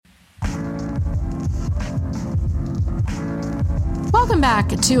Welcome back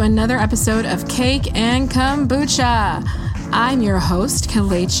to another episode of Cake and Kombucha. I'm your host,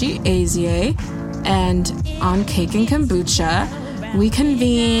 Kelechi Azie, and on Cake and Kombucha, we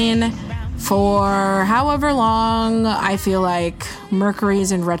convene for however long I feel like Mercury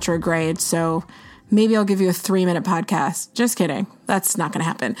is in retrograde, so maybe I'll give you a 3-minute podcast. Just kidding. That's not going to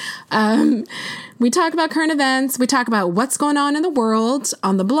happen. We talk about current events. We talk about what's going on in the world,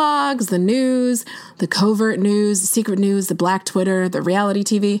 on the blogs, the news, the covert news, the secret news, the black Twitter, the reality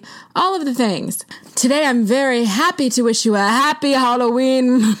TV, all of the things. Today, I'm very happy to wish you a happy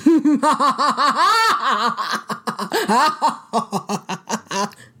Halloween.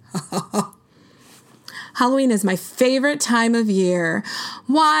 Halloween is my favorite time of year.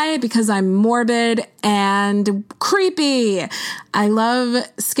 Why? Because I'm morbid and creepy. I love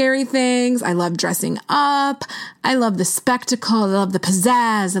scary things. I love dressing up. I love the spectacle. I love the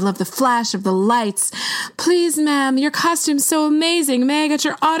pizzazz. I love the flash of the lights. Please, ma'am, your costume's so amazing. May I get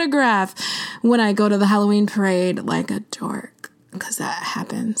your autograph? When I go to the Halloween parade like a dork, because that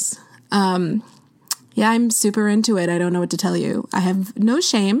happens. Yeah, I'm super into it. I don't know what to tell you. I have no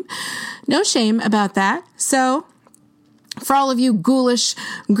shame about that. So for all of you ghoulish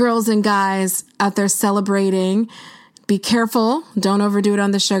girls and guys out there celebrating, be careful. Don't overdo it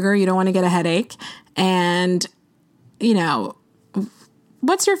on the sugar. You don't want to get a headache. And, you know,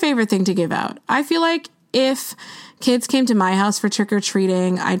 what's your favorite thing to give out? I feel like if kids came to my house for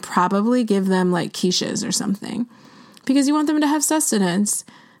trick-or-treating, I'd probably give them like quiches or something, because you want them to have sustenance,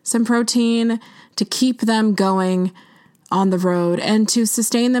 some protein, to keep them going on the road and to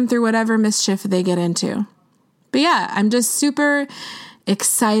sustain them through whatever mischief they get into. But yeah, I'm just super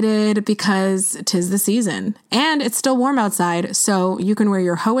excited because 'tis the season and it's still warm outside, so you can wear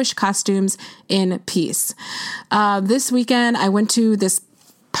your hoish costumes in peace. This weekend, I went to this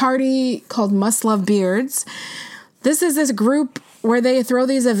party called Must Love Beards. This is this group where they throw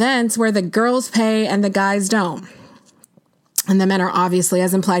these events where the girls pay and the guys don't. And the men are obviously,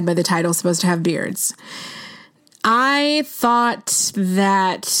 as implied by the title, supposed to have beards. I thought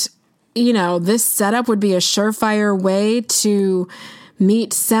that, you know, this setup would be a surefire way to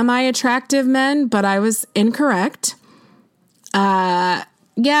meet semi-attractive men, but I was incorrect. Yeah,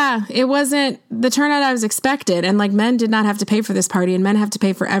 it wasn't the turnout I was expected. And like, men did not have to pay for this party, and men have to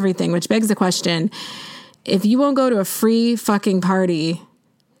pay for everything, which begs the question, if you won't go to a free fucking party,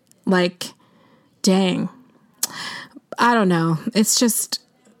 like, dang. I don't know. It's just,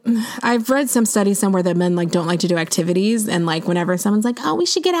 I've read some study somewhere that men like don't like to do activities. And like whenever someone's like, oh, we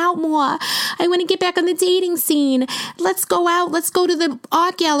should get out more. I want to get back on the dating scene. Let's go out. Let's go to the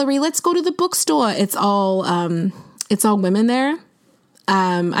art gallery. Let's go to the bookstore. It's all women there.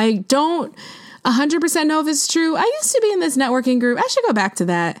 I don't 100% know if it's true. I used to be in this networking group. I should go back to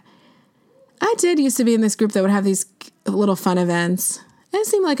that. I did used to be in this group that would have these little fun events. It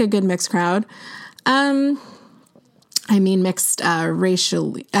seemed like a good mixed crowd. I mean, mixed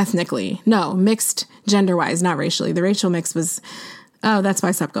racially, ethnically. No, mixed gender-wise, not racially. The racial mix was, oh, that's why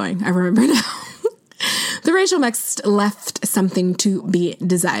I stopped going. I remember now. The racial mix left something to be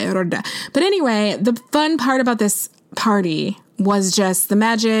desired. But anyway, the fun part about this party was just the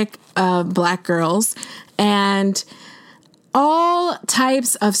magic of Black girls and all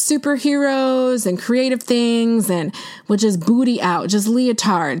types of superheroes and creative things, and with just booty out, just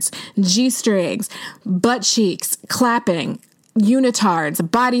leotards, G-strings, butt cheeks, clapping, unitards,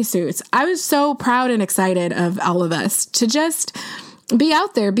 bodysuits. I was so proud and excited of all of us to just be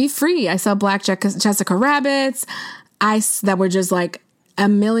out there, be free. I saw Black Jessica Rabbits that were just like a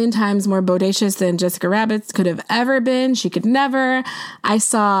million times more bodacious than Jessica Rabbits could have ever been. She could never. I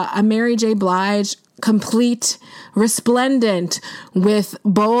saw a Mary J. Blige, complete, resplendent, with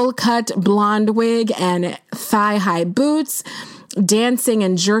bowl-cut blonde wig and thigh-high boots, dancing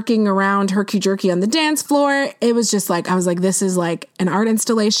and jerking around herky-jerky on the dance floor. It was just like, I was like, this is like an art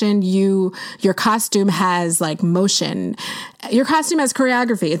installation. Your costume has like motion. Your costume has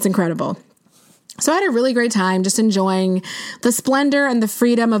choreography. It's incredible. So I had a really great time just enjoying the splendor and the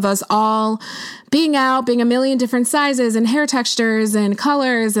freedom of us all being out, being a million different sizes and hair textures and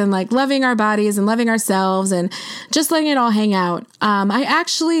colors, and like loving our bodies and loving ourselves and just letting it all hang out. I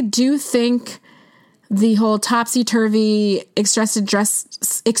actually do think the whole topsy-turvy excuse to dress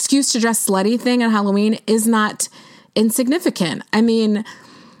slutty thing on Halloween is not insignificant. I mean,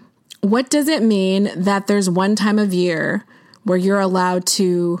 what does it mean that there's one time of year where you're allowed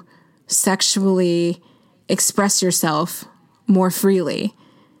to sexually express yourself more freely?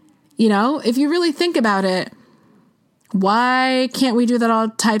 You know, if you really think about it, why can't we do that all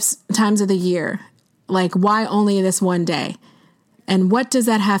times of the year? Like, why only this one day? And what does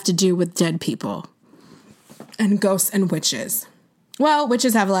that have to do with dead people and ghosts and witches? Well,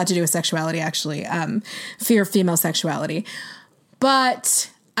 witches have a lot to do with sexuality, actually. Fear of female sexuality.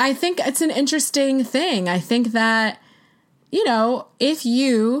 But I think it's an interesting thing. I think that, you know, if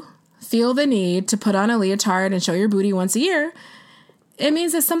you feel the need to put on a leotard and show your booty once a year, it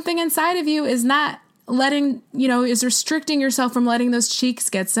means that something inside of you is not letting, you know, is restricting yourself from letting those cheeks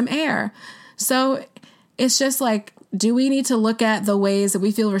get some air. So it's just like, do we need to look at the ways that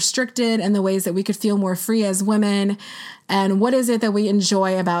we feel restricted and the ways that we could feel more free as women? And what is it that we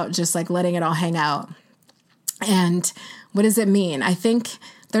enjoy about just like letting it all hang out? And what does it mean? I think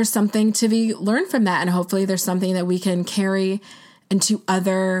there's something to be learned from that. And hopefully there's something that we can carry into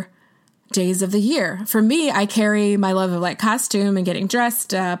other days of the year. For me, I carry my love of like costume and getting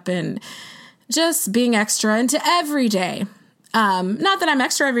dressed up and just being extra into every day. Not that I'm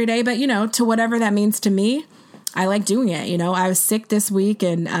extra every day, but, you know, to whatever that means to me, I like doing it. You know, I was sick this week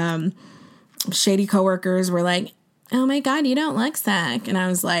and shady coworkers were like, oh my God, you don't look sick. And I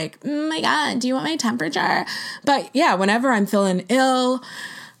was like, oh my God, do you want my temperature? But yeah, whenever I'm feeling ill,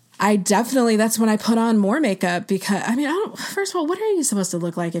 I definitely, that's when I put on more makeup because, I mean, first of all, what are you supposed to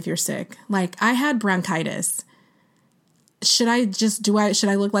look like if you're sick? Like, I had bronchitis. Should I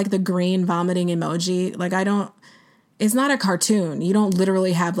look like the green vomiting emoji? Like, it's not a cartoon. You don't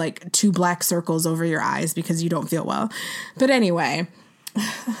literally have like 2 black circles over your eyes because you don't feel well. But anyway,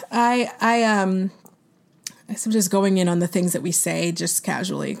 I'm just going in on the things that we say just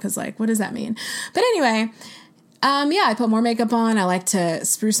casually because like, what does that mean? But anyway, yeah, I put more makeup on. I like to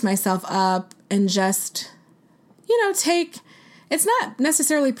spruce myself up and just, you know, it's not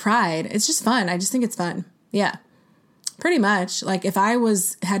necessarily pride. It's just fun. I just think it's fun. Yeah, pretty much. Like if I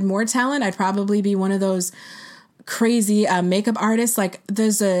had more talent, I'd probably be one of those crazy makeup artists. Like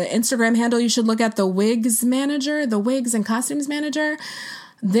there's a Instagram handle you should look at, the wigs and costumes manager.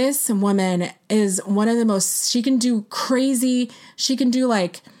 This woman is one of the most, she can do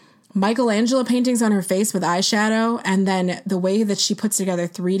like Michelangelo paintings on her face with eyeshadow. And then the way that she puts together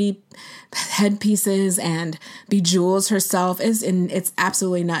 3D headpieces and bejewels herself it's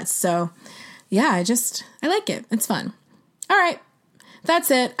absolutely nuts. So yeah, I like it. It's fun. All right.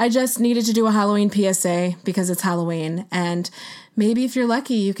 That's it. I just needed to do a Halloween PSA because it's Halloween. And maybe if you're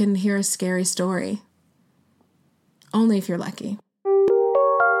lucky, you can hear a scary story. Only if you're lucky.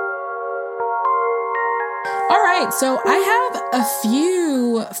 All right. So I have a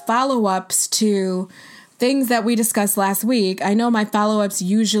few follow-ups to things that we discussed last week. I know my follow-ups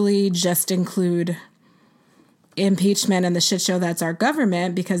usually just include impeachment and the shit show that's our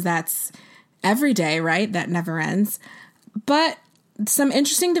government because that's every day, right? That never ends. But some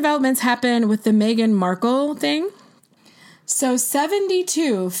interesting developments happen with the Meghan Markle thing. So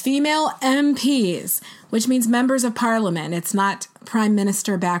 72 female MPs, which means members of parliament, it's not prime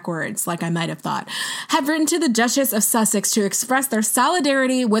minister backwards like I might have thought, have written to the Duchess of Sussex to express their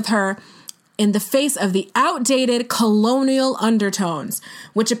solidarity with her in the face of the outdated colonial undertones,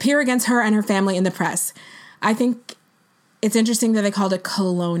 which appear against her and her family in the press. I think it's interesting that they called it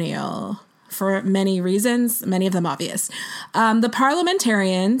colonial for many reasons, many of them obvious. The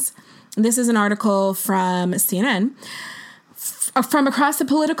parliamentarians, this is an article from CNN, from across the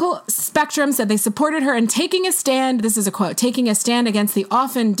political spectrum said they supported her in taking a stand, this is a quote, taking a stand against the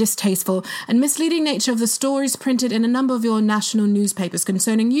often distasteful and misleading nature of the stories printed in a number of your national newspapers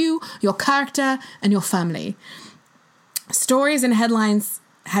concerning you, your character, and your family. Stories and headlines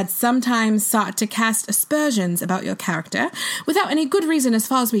had sometimes sought to cast aspersions about your character without any good reason as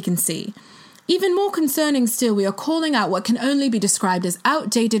far as we can see. Even more concerning still, we are calling out what can only be described as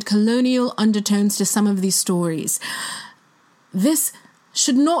outdated colonial undertones to some of these stories. This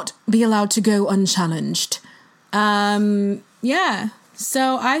should not be allowed to go unchallenged. Yeah,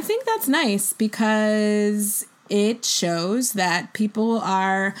 so I think that's nice because it shows that people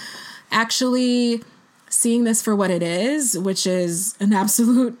are actually seeing this for what it is, which is an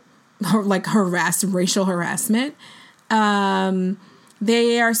absolute racial harassment.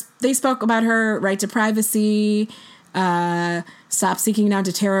 They spoke about her right to privacy, stop seeking now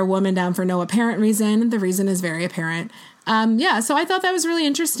to tear a woman down for no apparent reason. The reason is very apparent. So I thought that was really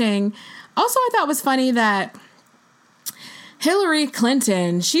interesting. Also, I thought it was funny that Hillary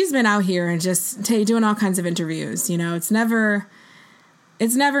Clinton, she's been out here and just doing all kinds of interviews. You know, it's never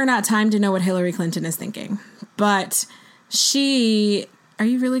not time to know what Hillary Clinton is thinking. But are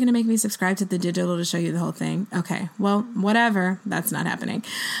you really going to make me subscribe to the digital to show you the whole thing? Okay, well, whatever. That's not happening.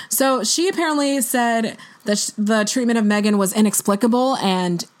 So she apparently said that the treatment of Meghan was inexplicable.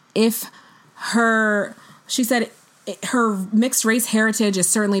 And she said her mixed race heritage is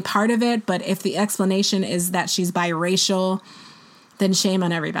certainly part of it. But if the explanation is that she's biracial, then shame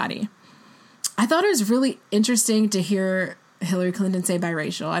on everybody. I thought it was really interesting to hear Hillary Clinton say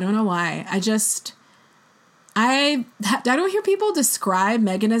biracial. I don't know why. I don't hear people describe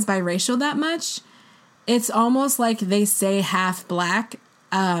Meghan as biracial that much. It's almost like they say half black,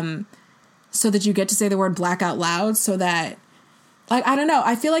 so that you get to say the word black out loud, so that, like, I don't know.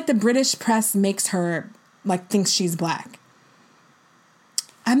 I feel like the British press makes her, like, thinks she's black.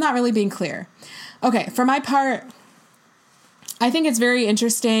 I'm not really being clear. Okay, for my part, I think it's very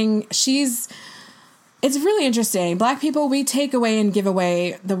interesting. It's really interesting. Black people, we take away and give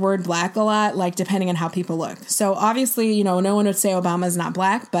away the word black a lot, like, depending on how people look. So obviously, you know, no one would say Obama's not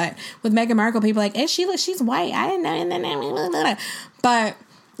black, but with Meghan Markle, people are like, she's white. I didn't know. But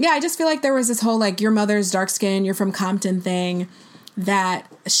yeah, I just feel like there was this whole, like, your mother's dark skin, you're from Compton thing, that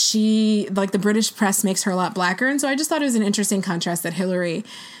she, like, the British press makes her a lot blacker. And so I just thought it was an interesting contrast that Hillary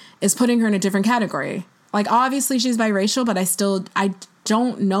is putting her in a different category. Like, obviously she's biracial, but I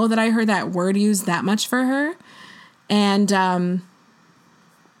don't know that I heard that word used that much for her. And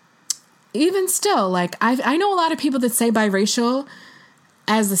even still, like, I know a lot of people that say biracial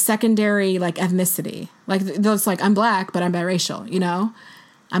as a secondary, like, ethnicity. Like, those, like, I'm black, but I'm biracial, you know?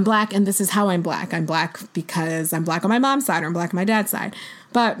 I'm black, and this is how I'm black. I'm black because I'm black on my mom's side, or I'm black on my dad's side.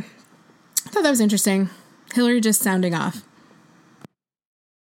 But I thought that was interesting. Hillary just sounding off.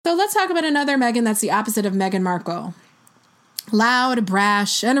 So let's talk about another Meghan that's the opposite of Meghan Markle. Loud,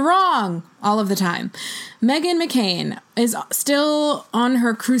 brash, and wrong all of the time. Meghan McCain is still on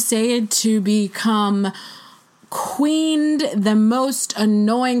her crusade to become queened, the most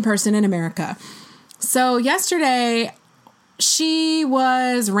annoying person in America. So yesterday, she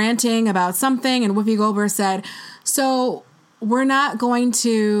was ranting about something, and Whoopi Goldberg said, so we're not going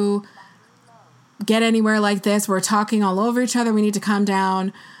to get anywhere like this. We're talking all over each other. We need to calm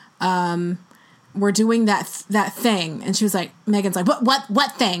down. We're doing that thing. And she was like, Meghan's like,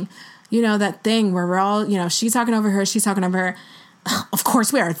 what thing? You know, that thing where we're all, you know, she's talking over her. She's talking over her. Of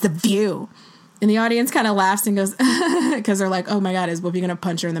course we are. It's The View. And the audience kind of laughs and goes, because they're like, oh my God, is Whoopi going to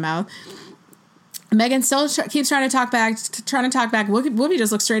punch her in the mouth? Meghan still keeps trying to talk back. Whoopi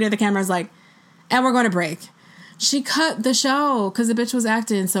just looks straight at the camera and is like, and we're going to break. She cut the show because the bitch was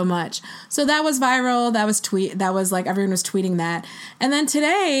acting so much. So that was viral. That was like, everyone was tweeting that. And then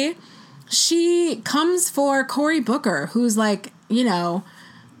today, she comes for Cory Booker, who's like, you know,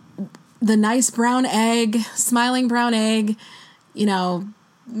 the nice brown egg, smiling brown egg, you know,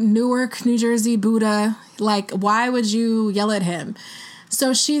 Newark, New Jersey Buddha. Like, why would you yell at him?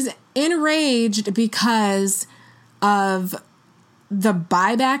 So she's enraged because of the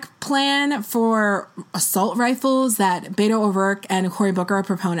buyback plan for assault rifles that Beto O'Rourke and Cory Booker are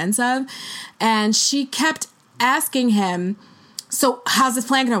proponents of. And she kept asking him, so how's this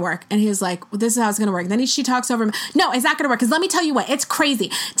plan going to work? And he was like, well, this is how it's going to work. Then she talks over him. No, it's not going to work. Because let me tell you what, it's crazy.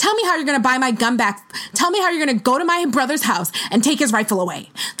 Tell me how you're going to buy my gun back. Tell me how you're going to go to my brother's house and take his rifle away.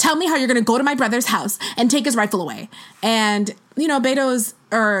 Tell me how you're going to go to my brother's house and take his rifle away. And, you know,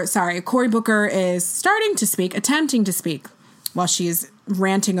 Cory Booker is starting to speak, attempting to speak while she's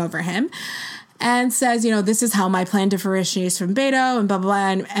ranting over him, and says, you know, this is how my plan differentiates from Beto and blah,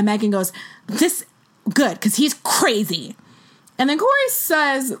 blah, blah. And Meghan goes, this good, because he's crazy. And then Cory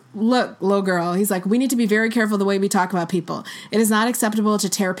says, look, little girl, he's like, we need to be very careful the way we talk about people. It is not acceptable to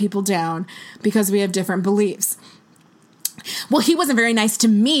tear people down because we have different beliefs. Well, he wasn't very nice to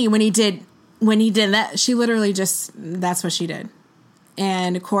me when he did that. She literally that's what she did.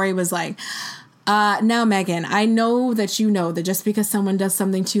 And Cory was like, no, Meghan, I know that you know that just because someone does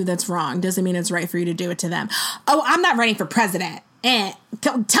something to you that's wrong doesn't mean it's right for you to do it to them. Oh, I'm not running for president. And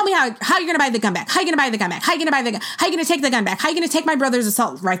tell me how you're going to buy the gun back. How are you going to buy the gun back? How are you going to buy the gun? How are you going to take the gun back? How are you going to take my brother's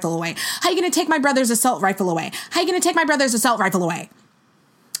assault rifle away? How are you going to take my brother's assault rifle away? How are you going to take my brother's assault rifle away?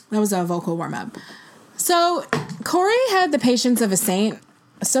 That was a vocal warm-up. So Cory had the patience of a saint.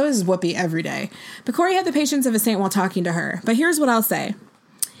 So is Whoopi every day. But Cory had the patience of a saint while talking to her. But here's what I'll say.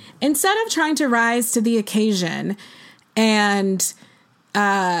 Instead of trying to rise to the occasion and,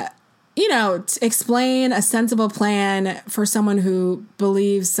 explain a sensible plan for someone who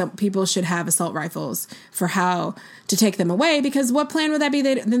believes some people should have assault rifles for how to take them away, because what plan would that be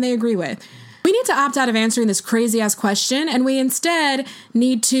then they agree with? We need to opt out of answering this crazy-ass question, and we instead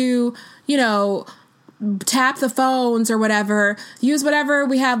need to, tap the phones or whatever, use whatever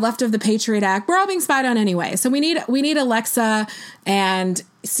we have left of the Patriot Act. We're all being spied on anyway. So we need Alexa and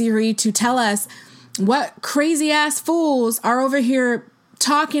Siri to tell us what crazy ass fools are over here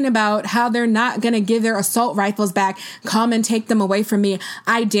talking about how they're not going to give their assault rifles back. Come and take them away from me.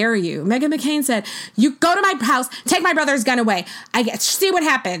 I dare you. Meghan McCain said, you go to my house, take my brother's gun away. See what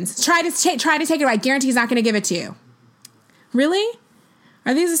happens. Try to take it away. I guarantee he's not going to give it to you. Really?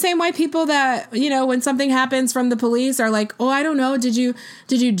 Are these the same white people that, you know, when something happens from the police are like, oh, I don't know. Did you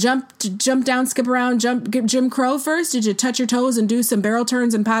jump down, skip around, get Jim Crow first? Did you touch your toes and do some barrel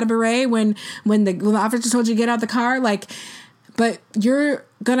turns and pas de bourrée when the officer told you to get out the car? Like, but you're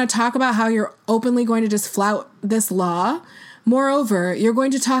going to talk about how you're openly going to just flout this law. Moreover, you're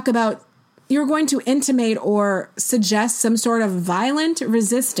going to intimate or suggest some sort of violent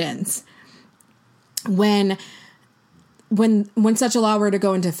resistance when such a law were to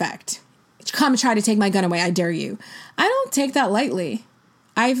go into effect. Come try to take my gun away, I dare you. I don't take that lightly.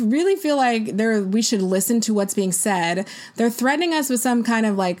 I really feel like we should listen to what's being said. They're threatening us with some kind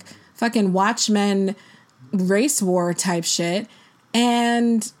of like fucking Watchmen race war type shit,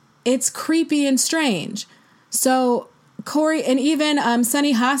 and it's creepy and strange. So Corey and even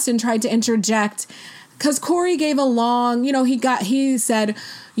Sonny Hostin tried to interject because Corey gave a long, you know, he said,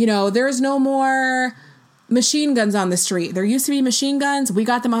 you know, there's no more machine guns on the street. There used to be machine guns. We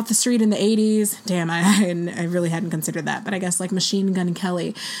got them off the street in the 80s. Damn, I really hadn't considered that. But I guess like Machine Gun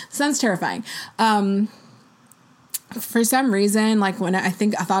Kelly. Sounds terrifying. For some reason, like when I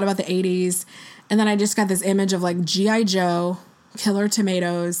thought about the 80s, and then I just got this image of like G.I. Joe, Killer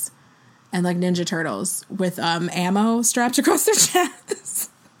Tomatoes, and like Ninja Turtles with ammo strapped across their chests.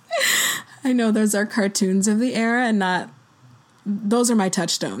 I know those are cartoons of the era and those are my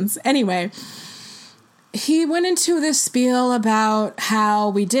touchstones. Anyway, he went into this spiel about how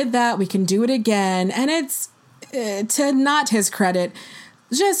we did that, we can do it again, and it's, to not his credit,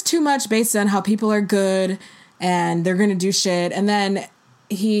 just too much based on how people are good and they're going to do shit. And then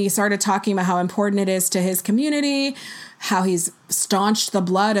he started talking about how important it is to his community, how he's staunched the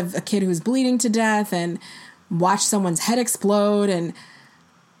blood of a kid who's bleeding to death and watched someone's head explode. And,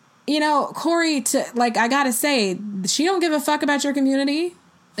 you know, Corey, I gotta say, she don't give a fuck about your community.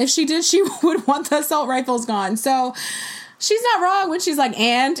 If she did, she would want the assault rifles gone. So she's not wrong when she's like,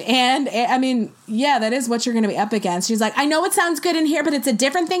 and I mean, yeah, that is what you're going to be up against. She's like, I know it sounds good in here, but it's a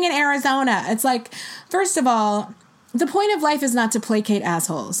different thing in Arizona. It's like, first of all, the point of life is not to placate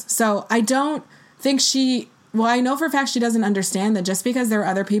assholes. So I don't think I know for a fact she doesn't understand that just because there are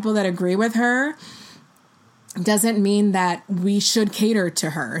other people that agree with her doesn't mean that we should cater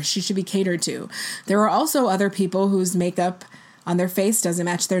to her. She should be catered to. There are also other people whose makeup on their face doesn't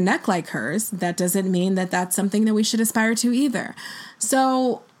match their neck like hers. That doesn't mean that that's something that we should aspire to either.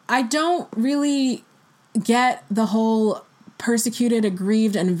 So I don't really get the whole persecuted,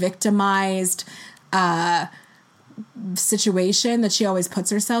 aggrieved, and victimized situation that she always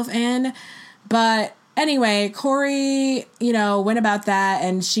puts herself in. But anyway, Corey, you know, went about that,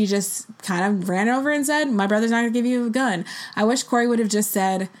 and she just kind of ran over and said, my brother's not going to give you a gun. I wish Corey would have just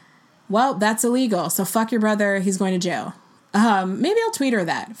said, well, that's illegal, so fuck your brother, he's going to jail. Maybe I'll tweet her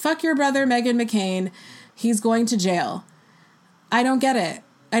that. Fuck your brother, Meghan McCain. He's going to jail. I don't get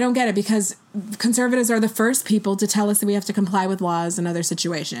it because conservatives are the first people to tell us that we have to comply with laws in other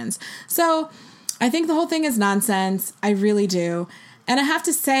situations. So I think the whole thing is nonsense. I really do. And I have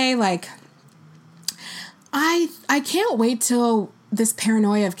to say, like, I can't wait till this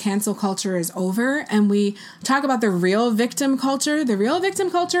paranoia of cancel culture is over and we talk about the real victim culture. The real victim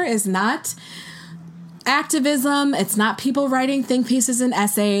culture is not activism. It's not people writing think pieces and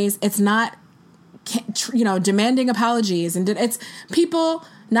essays. It's not, you know, demanding apologies. And it's people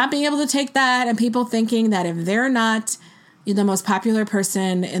not being able to take that and people thinking that if they're not the most popular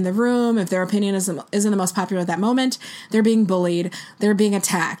person in the room, if their opinion isn't the most popular at that moment, they're being bullied, they're being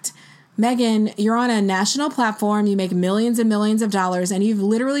attacked. Meghan, you're on a national platform, you make millions and millions of dollars, and you've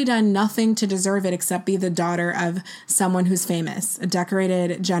literally done nothing to deserve it except be the daughter of someone who's famous, a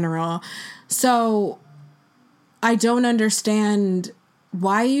decorated general. So I don't understand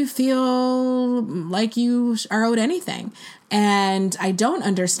why you feel like you are owed anything. And I don't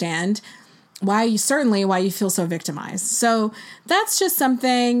understand why you feel so victimized. So that's just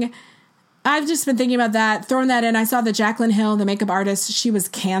something I've just been thinking about that, throwing that in. I saw that Jaclyn Hill, the makeup artist, she was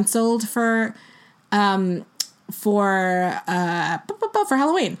canceled for Halloween.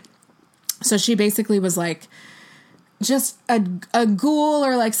 So she basically was like just a ghoul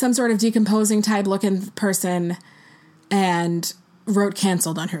or like some sort of decomposing type looking person and wrote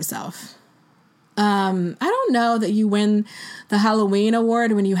canceled on herself. I don't know that you win the Halloween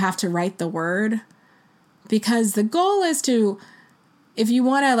award when you have to write the word, because the goal is to, if you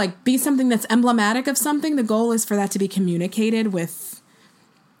want to like be something that's emblematic of something, the goal is for that to be communicated with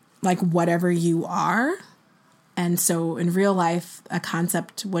like whatever you are. And so in real life, a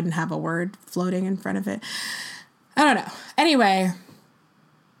concept wouldn't have a word floating in front of it. I don't know. Anyway,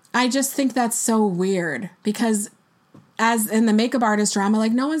 I just think that's so weird because as in the makeup artist drama,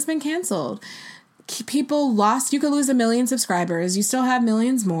 like no one's been canceled. people lost, you could lose 1 million subscribers. You still have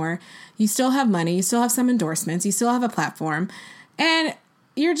millions more. You still have money. You still have some endorsements. You still have a platform. And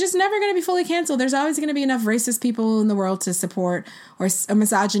you're just never going to be fully canceled. There's always going to be enough racist people in the world to support, or a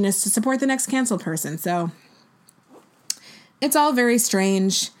misogynist to support the next canceled person. So it's all very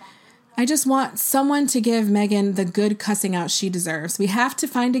strange. I just want someone to give Megan the good cussing out she deserves. We have to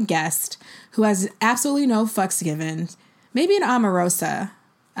find a guest who has absolutely no fucks given. Maybe an Omarosa.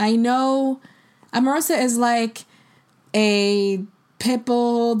 I know Omarosa is like a pit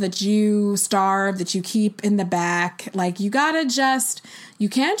bull that you starve, that you keep in the back. Like, you can't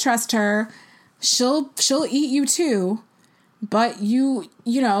trust her. She'll eat you too. But you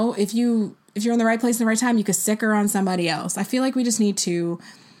know, if you're in the right place in the right time, you could sick her on somebody else. I feel like we just need to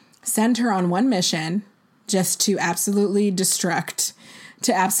send her on one mission, just to absolutely destruct,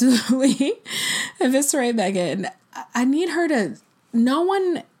 to absolutely eviscerate Megan. I need her to,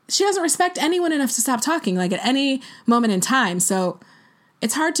 she doesn't respect anyone enough to stop talking, like, at any moment in time. So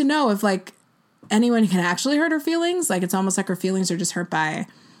it's hard to know if, like, anyone can actually hurt her feelings. Like, it's almost like her feelings are just hurt by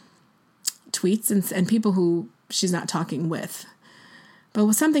tweets and people who she's not talking with.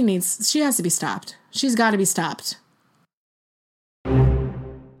 But she has to be stopped. She's got to be stopped.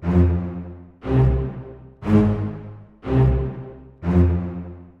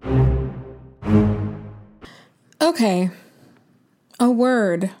 Okay, a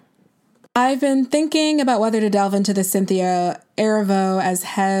word. I've been thinking about whether to delve into the Cynthia Erivo as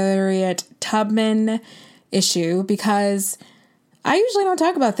Harriet Tubman issue, because I usually don't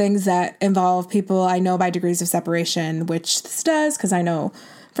talk about things that involve people I know by degrees of separation, which this does, because I know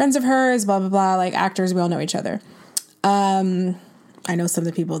friends of hers, blah, blah, blah, like actors, we all know each other. I know some of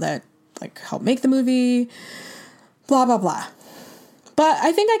the people that, like, helped make the movie, blah, blah, blah. But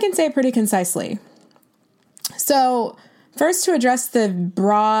I think I can say it pretty concisely. So, first, to address the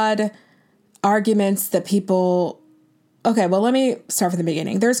broad arguments that people... Okay, well, let me start from the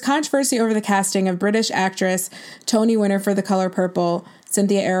beginning. There's controversy over the casting of British actress, Tony winner for The Color Purple,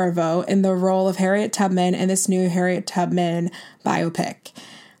 Cynthia Erivo, in the role of Harriet Tubman in this new Harriet Tubman biopic.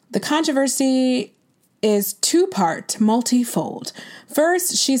 The controversy is two-part, multifold.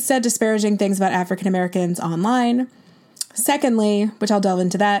 First, she said disparaging things about African Americans online. Secondly, which I'll delve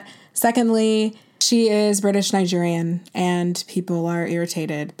into that. Secondly, she is British Nigerian, and people are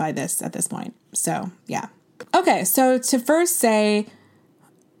irritated by this at this point. So, yeah. Okay, so to first say,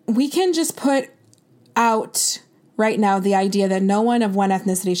 we can just put out right now the idea that no one of one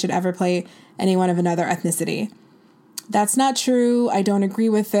ethnicity should ever play anyone of another ethnicity. That's not true. I don't agree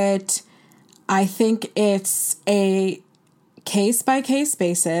with it. I think it's a case-by-case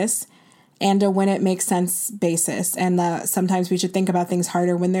basis and a when it makes sense basis. And sometimes we should think about things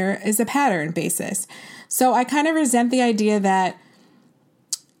harder when there is a pattern basis. So I kind of resent the idea that,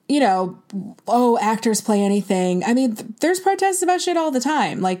 you know, actors play anything. I mean, there's protests about shit all the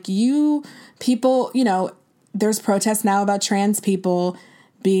time. Like, people, you know, there's protests now about trans people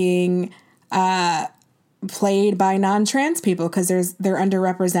being played by non-trans people because they're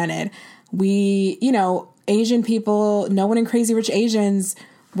underrepresented. Asian people, no one in Crazy Rich Asians,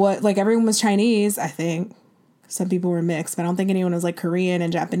 everyone was Chinese, I think. Some people were mixed, but I don't think anyone was like Korean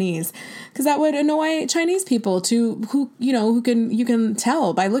and Japanese, because that would annoy Chinese people who you can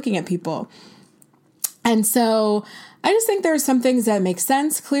tell by looking at people. And so I just think there are some things that make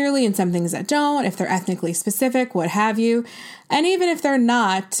sense clearly and some things that don't, if they're ethnically specific, what have you. And even if they're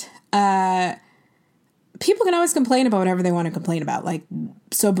not, people can always complain about whatever they want to complain about. Like,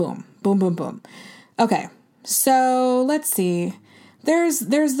 so boom, boom, boom, boom. Okay. So let's see. There's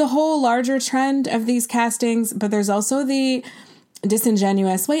the whole larger trend of these castings, but there's also the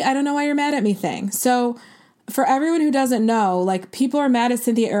disingenuous, wait, I don't know why you're mad at me thing. So for everyone who doesn't know, like, people are mad at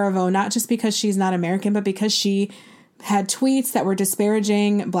Cynthia Erivo, not just because she's not American, but because she had tweets that were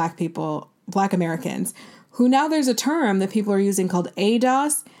disparaging Black people, Black Americans, who now there's a term that people are using called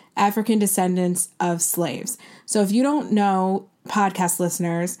ADOS, African Descendants of Slaves. So if you don't know, podcast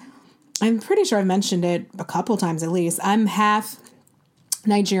listeners, I'm pretty sure I've mentioned it a couple times at least. I'm half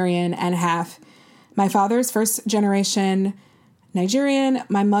Nigerian and half, my father's first generation Nigerian.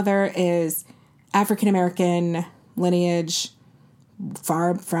 My mother is African American lineage,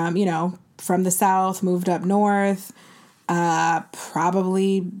 far from, from the South, moved up north,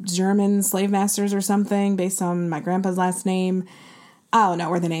 probably German slave masters or something based on my grandpa's last name. I don't know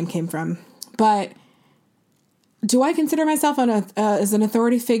where the name came from, but do I consider myself as an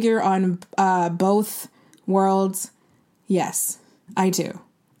authority figure on both worlds? Yes. I do.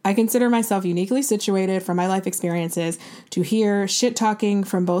 I consider myself uniquely situated from my life experiences to hear shit talking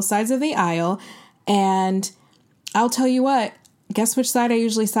from both sides of the aisle. And I'll tell you what, guess which side I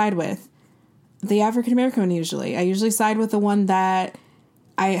usually side with? the African American one usually. I usually side with the one that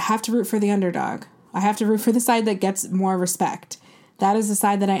I have to root for the underdog. I have to root for the side that gets more respect. That is the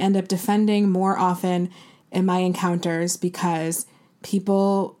side that I end up defending more often in my encounters because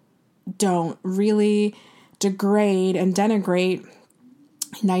people don't really degrade and denigrate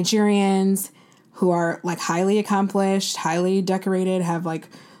Nigerians who are like highly accomplished, highly decorated, have like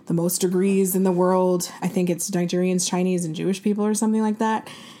the most degrees in the world. I think it's Nigerians, Chinese, and Jewish people or something like that.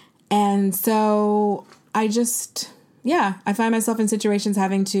 And so I find myself in situations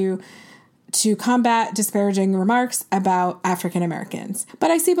having to combat disparaging remarks about African Americans.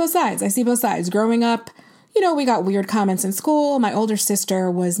 But I see both sides. Growing up, we got weird comments in school. My older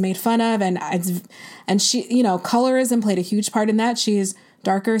sister was made fun of, and she, colorism played a huge part in that. She's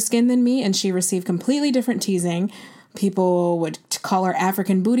darker skinned than me, and she received completely different teasing. People would call her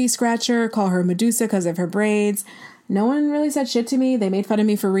African booty scratcher, call her Medusa because of her braids. No one really said shit to me. They made fun of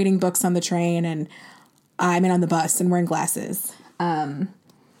me for reading books on the train and on the bus and wearing glasses.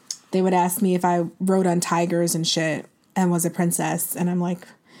 They would ask me if I rode on tigers and shit and was a princess. And I'm like,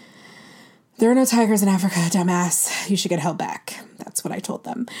 there are no tigers in Africa, dumbass. You should get held back. That's what I told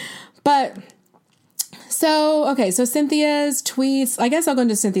them. But so Cynthia's tweets, I guess I'll go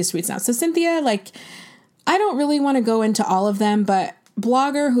into Cynthia's tweets now. So Cynthia, I don't really want to go into all of them, but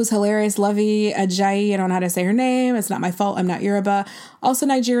blogger who's hilarious, Lovey Ajayi, I don't know how to say her name. It's not my fault. I'm not Yoruba. Also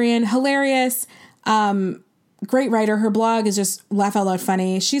Nigerian, hilarious. Great writer. Her blog is just laugh out loud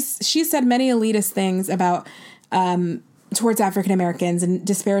funny. She said many elitist things about towards African Americans and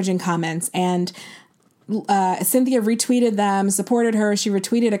disparaging comments. And Cynthia retweeted them, supported her. She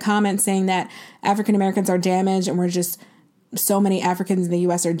retweeted a comment saying that African Americans are damaged and we're just so many Africans in the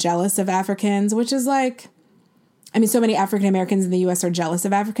U.S. are jealous of Africans, which is so many African Americans in the U.S. are jealous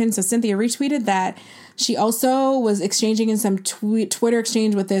of Africans. So Cynthia retweeted that. She also was exchanging in some Twitter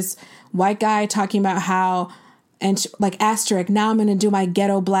exchange with this white guy talking about how, and asterisk, now I'm going to do my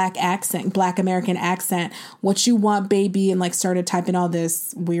ghetto black American accent. What you want, baby? And started typing all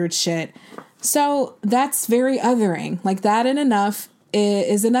this weird shit. So that's very othering. That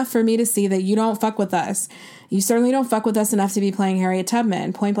is enough for me to see that you don't fuck with us. You certainly don't fuck with us enough to be playing Harriet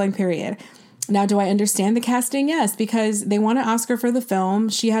Tubman, point blank, period. Now, do I understand the casting? Yes, because they won an Oscar for the film.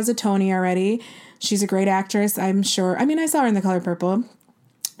 She has a Tony already. She's a great actress, I'm sure. I saw her in The Color Purple.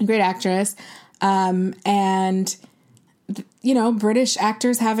 Great actress. British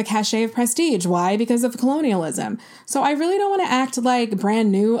actors have a cachet of prestige. Why? Because of colonialism. So I really don't want to act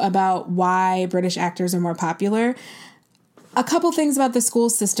brand new about why British actors are more popular. A couple things about the school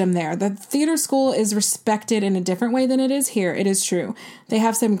system there. The theater school is respected in a different way than it is here. It is true. They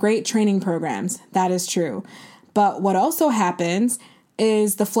have some great training programs. That is true. But what also happens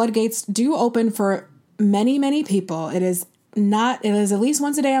is the floodgates do open for many, many people. It is at least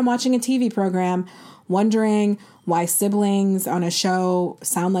once a day I'm watching a TV program wondering why siblings on a show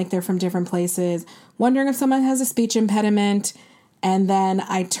sound like they're from different places, wondering if someone has a speech impediment. And then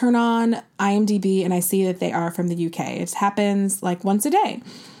I turn on IMDb and I see that they are from the UK. It happens once a day.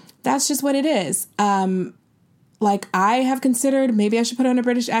 That's just what it is. I have considered maybe I should put on a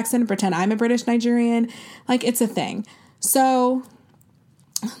British accent and pretend I'm a British Nigerian. It's a thing. So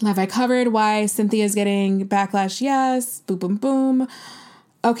have I covered why Cynthia's getting backlash? Yes. Boom, boom, boom.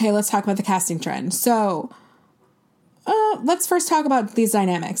 Okay, let's talk about the casting trend. So let's first talk about these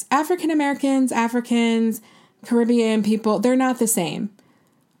dynamics. African Americans, Caribbean people, they're not the same.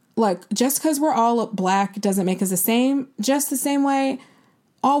 Just because we're all black doesn't make us the same. Just the same way,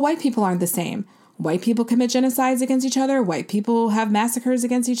 all white people aren't the same. White people commit genocides against each other. White people have massacres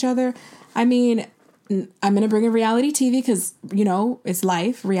against each other. I'm going to bring in reality TV because, it's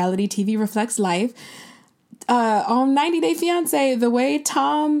life. Reality TV reflects life. On 90 Day Fiancé, the way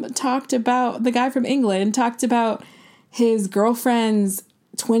Tom talked about, the guy from England talked about his girlfriend's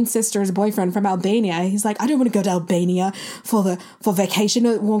twin sister's boyfriend from Albania. He's like, I don't want to go to Albania for vacation.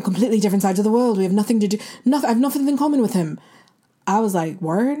 We're on completely different sides of the world. We have nothing to do. I have nothing in common with him. I was like,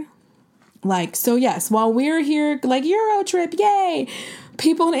 word? So yes, while we're here, Euro trip, yay!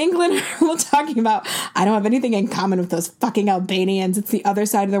 People in England are talking about, I don't have anything in common with those fucking Albanians. It's the other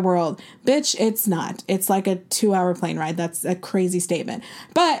side of the world. Bitch, it's not. It's a 2-hour plane ride. That's a crazy statement.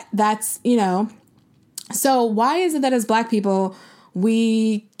 But that's, So why is it that as black people,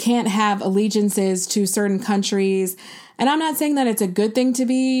 we can't have allegiances to certain countries? And I'm not saying that it's a good thing to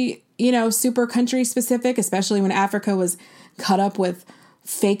be, super country specific, especially when Africa was cut up with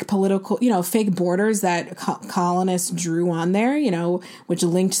fake political, fake borders that colonists drew on there, which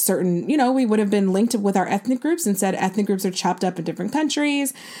linked certain, we would have been linked with our ethnic groups and said ethnic groups are chopped up in different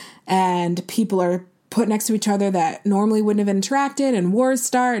countries and people are put next to each other that normally wouldn't have interacted and wars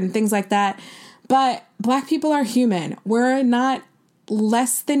start and things like that. But Black people are human. We're not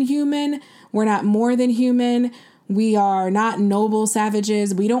less than human. We're not more than human. We are not noble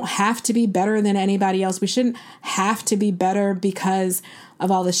savages. We don't have to be better than anybody else. We shouldn't have to be better because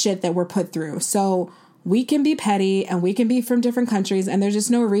of all the shit that we're put through. So we can be petty and we can be from different countries, and there's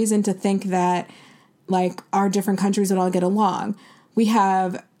just no reason to think that like our different countries would all get along. We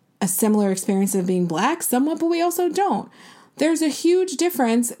have a similar experience of being Black somewhat, but we also don't. There's a huge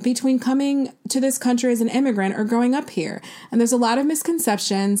difference between coming to this country as an immigrant or growing up here. And there's a lot of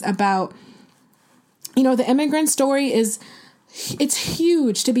misconceptions about, you know, the immigrant story it's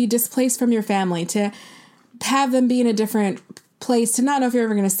huge to be displaced from your family, to have them be in a different place, to not know if you're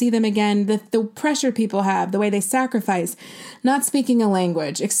ever going to see them again, the pressure people have, the way they sacrifice, not speaking a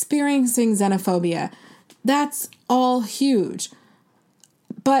language, experiencing xenophobia. That's all huge.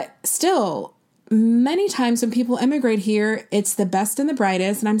 But still, many times when people immigrate here, it's the best and the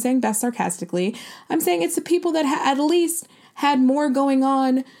brightest, and I'm saying best sarcastically. I'm saying it's the people that at least had more going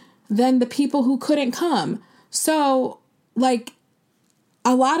on than the people who couldn't come. So, like,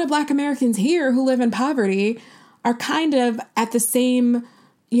 a lot of Black Americans here who live in poverty are kind of at the same,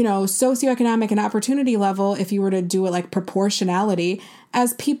 you know, socioeconomic and opportunity level, if you were to do it like proportionality,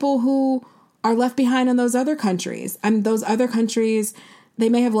 as people who are left behind in those other countries. And those other countries, they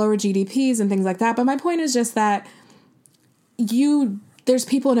may have lower GDPs and things like that. But my point is just that there's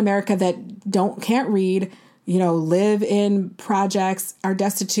people in America that can't read, you know, live in projects, are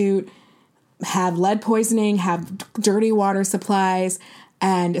destitute, have lead poisoning, have dirty water supplies,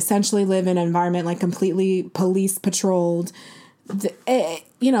 and essentially live in an environment like completely police patrolled.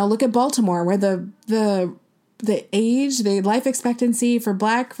 You know, look at Baltimore, where the life expectancy for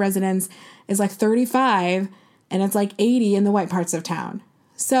Black residents is like 35, and it's like 80 in the white parts of town.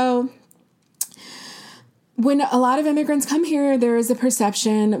 So when a lot of immigrants come here, there is a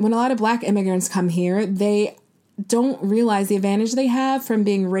perception, when a lot of Black immigrants come here, they don't realize the advantage they have from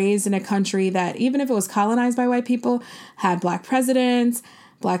being raised in a country that, even if it was colonized by white people, had Black presidents,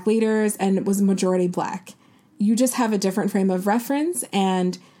 Black leaders, and was majority Black. You just have a different frame of reference,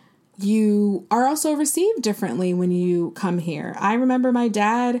 and you are also received differently when you come here. I remember my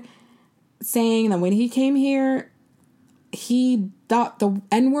dad saying that when he came here, he thought the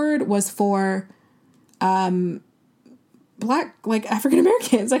N-word was for Black, like African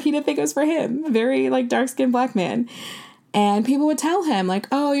Americans. Like, he didn't think it was for him. A very like dark-skinned Black man. And people would tell him like,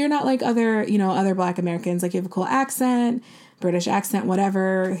 oh, you're not like other Black Americans. Like, you have a cool accent, British accent,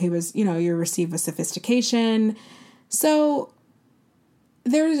 whatever. He was, you know, you're received with sophistication. So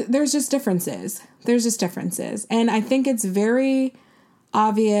there's just differences. There's just differences. And I think it's very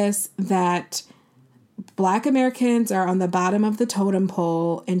obvious that Black Americans are on the bottom of the totem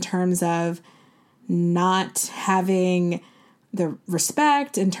pole in terms of not having the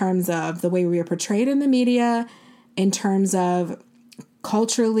respect, in terms of the way we are portrayed in the media, in terms of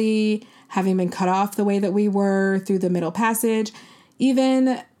culturally having been cut off the way that we were through the Middle Passage.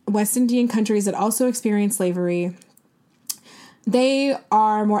 Even West Indian countries that also experienced slavery, they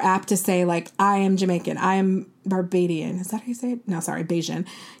are more apt to say, like, I am Jamaican, I am Barbadian. Is that how you say it? No, sorry, Bajan.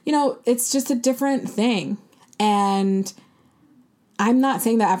 You know, it's just a different thing. And I'm not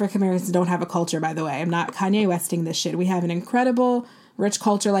saying that African Americans don't have a culture, by the way. I'm not Kanye Westing this shit. We have an incredible, rich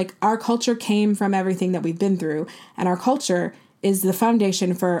culture. Like, our culture came from everything that we've been through. And our culture is the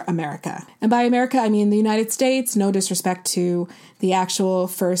foundation for America. And by America, I mean the United States. No disrespect to the actual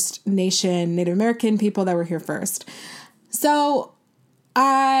First Nation Native American people that were here first. So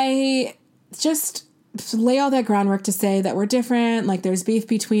I just lay all that groundwork to say that we're different. Like, there's beef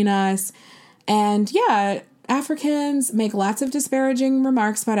between us. And yeah, Africans make lots of disparaging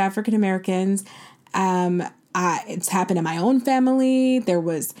remarks about African Americans. It's happened in my own family. There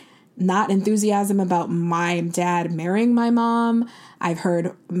was not enthusiasm about my dad marrying my mom. I've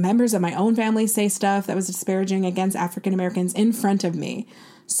heard members of my own family say stuff that was disparaging against African Americans in front of me.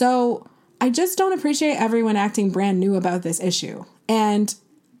 So I just don't appreciate everyone acting brand new about this issue. And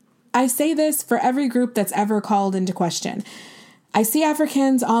I say this for every group that's ever called into question. I see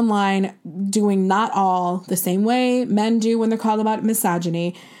Africans online doing not all the same way men do when they're called about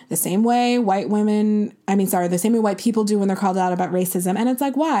misogyny, the same way the same way white people do when they're called out about racism. And it's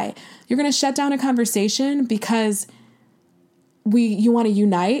like, why? You're going to shut down a conversation because you want to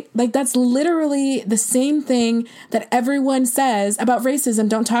unite? Like, that's literally the same thing that everyone says about racism.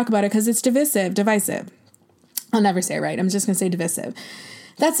 Don't talk about it because it's divisive. I'll never say it right. I'm just going to say divisive.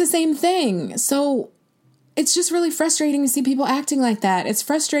 That's the same thing. So it's just really frustrating to see people acting like that. It's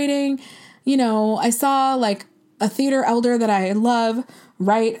frustrating. You know, I saw like a theater elder that I love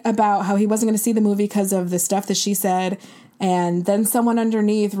write about how he wasn't going to see the movie because of the stuff that she said. And then someone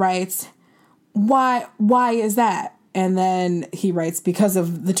underneath writes, why is that? And then he writes, because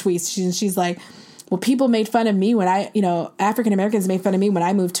of the tweets. She's like, well, people made fun of me when African Americans made fun of me when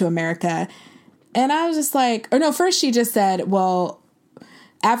I moved to America. And I was just like, or no, first she just said, well,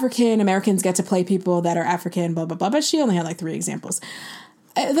 African Americans get to play people that are African, blah, blah, blah. But she only had like 3 examples.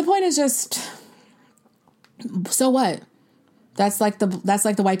 The point is just, so what? That's like the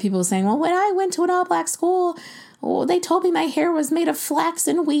white people saying, well, when I went to an all black school, they told me my hair was made of flax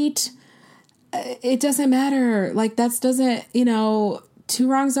and wheat. It doesn't matter. Like, that doesn't, 2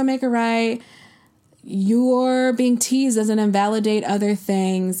 wrongs don't make a right. Your being teased doesn't invalidate other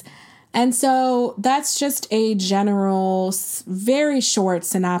things. And so that's just a general, very short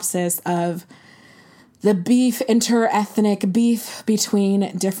synopsis of the inter-ethnic beef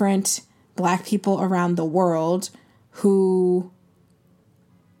between different Black people around the world who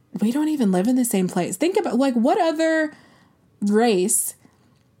we don't even live in the same place. Think about, like, what other race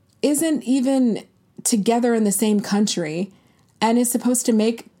isn't even together in the same country and is supposed to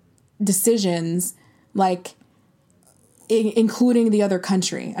make decisions, like, including the other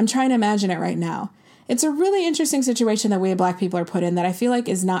country. I'm trying to imagine it right now. It's a really interesting situation that we Black people are put in that I feel like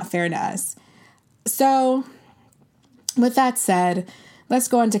is not fair to us. So with that said, let's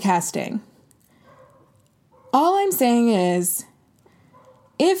go into casting. All I'm saying is,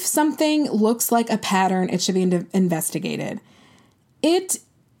 if something looks like a pattern, it should be investigated. It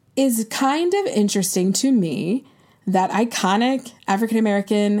is kind of interesting to me that iconic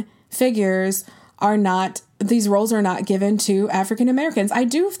African-American figures these roles are not given to African Americans. I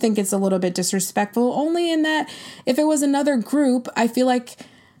do think it's a little bit disrespectful, only in that if it was another group, I feel like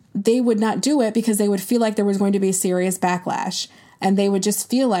they would not do it because they would feel like there was going to be a serious backlash. And they would just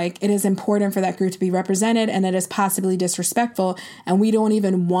feel like it is important for that group to be represented and it is possibly disrespectful. And we don't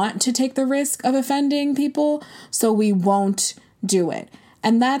even want to take the risk of offending people, so we won't do it.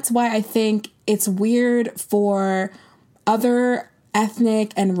 And that's why I think it's weird for other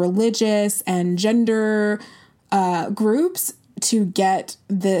ethnic and religious and gender groups to get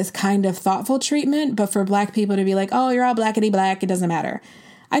this kind of thoughtful treatment, but for Black people to be like, oh, you're all blackity black, it doesn't matter.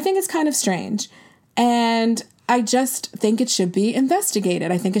 I think it's kind of strange. And I just think it should be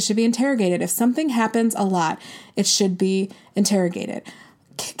investigated. I think it should be interrogated. If something happens a lot, it should be interrogated.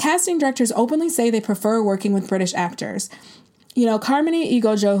 Casting directors openly say they prefer working with British actors. Carmine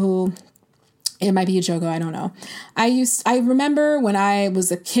Igojo, it might be Ijogo, I don't know. I remember when I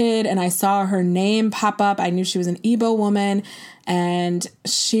was a kid and I saw her name pop up, I knew she was an Igbo woman, and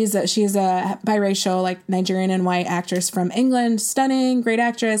she's a biracial, like, Nigerian and white actress from England, stunning, great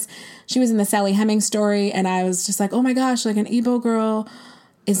actress. She was in the Sally Hemings story, and I was just like, oh my gosh, like, an Igbo girl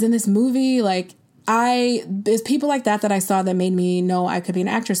is in this movie. Like, it's people like that I saw that made me know I could be an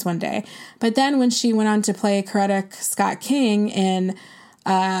actress one day. But then when she went on to play Coretta Scott King in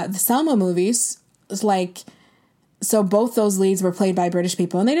the Selma movies, so both those leads were played by British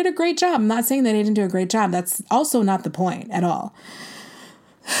people, and they did a great job. I'm not saying that they didn't do a great job. That's also not the point at all.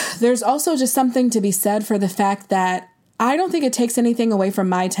 There's also just something to be said for the fact that I don't think it takes anything away from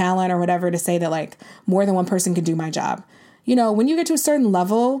my talent or whatever to say that, like, more than one person can do my job. When you get to a certain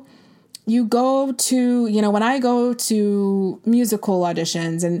level, you go to, when I go to musical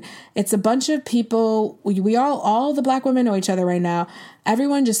auditions and it's a bunch of people, we all the Black women know each other right now.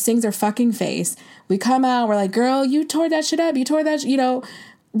 Everyone just sings their fucking face. We come out, we're like, girl, you tore that shit up. You tore that,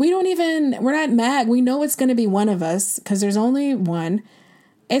 we're not mad. We know it's going to be one of us because there's only one.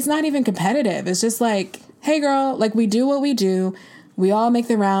 It's not even competitive. It's just like, hey girl, like, we do what we do. We all make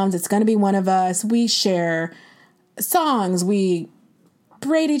the rounds. It's going to be one of us. We share songs. We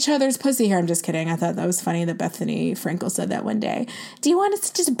braid each other's pussy hair. I'm just kidding. I thought that was funny that Bethany Frankel said that one day. Do you want us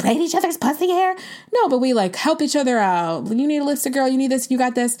to just braid each other's pussy hair? No, but we, like, help each other out. You need a lipstick, girl. You need this. You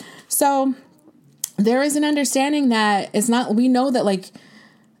got this. So there is an understanding that it's not, we know that, like,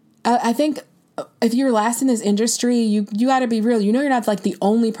 I think if you're last in this industry, you got to be real. You're not, like, the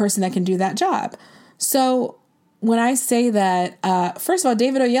only person that can do that job. So when I say that, first of all,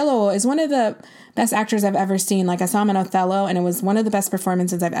 David Oyelowo is one of the best actors I've ever seen. Like, I saw him in Othello, and it was one of the best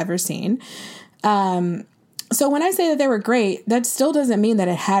performances I've ever seen. So when I say that they were great, that still doesn't mean that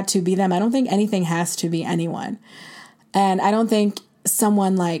it had to be them. I don't think anything has to be anyone. And I don't think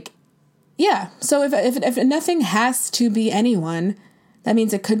someone like, yeah. So if nothing has to be anyone, that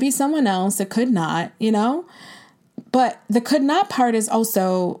means it could be someone else. It could not, but the could not part is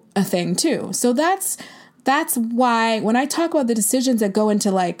also a thing too. So that's why when I talk about the decisions that go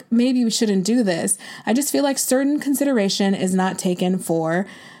into, like, maybe we shouldn't do this, I just feel like certain consideration is not taken for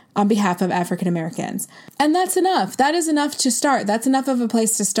on behalf of African Americans. And that's enough. That is enough to start. That's enough of a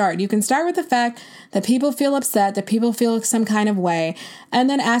place to start. You can start with the fact that people feel upset, that people feel some kind of way, and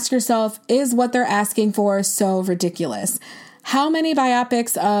then ask yourself, is what they're asking for so ridiculous? How many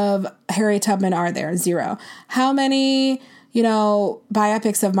biopics of Harriet Tubman are there? 0. How many,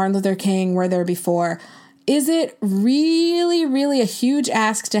 biopics of Martin Luther King were there before? Is it really, really a huge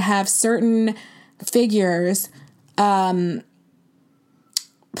ask to have certain figures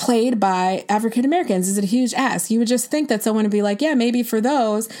played by African Americans? Is it a huge ask? You would just think that someone would be like, yeah, maybe for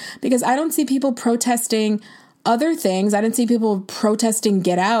those, because I don't see people protesting other things. I didn't see people protesting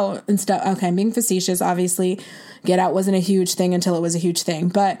Get Out and stuff. Okay, I'm being facetious. Obviously, Get Out wasn't a huge thing until it was a huge thing,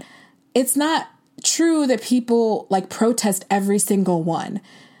 but it's not true that people protest every single one.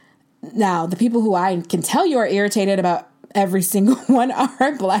 Now, the people who I can tell you are irritated about every single one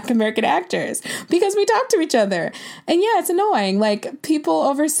are Black American actors, because we talk to each other. And yeah, it's annoying. People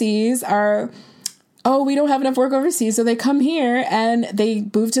overseas are, oh, we don't have enough work overseas, so they come here and they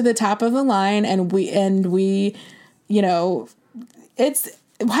move to the top of the line, and we it's,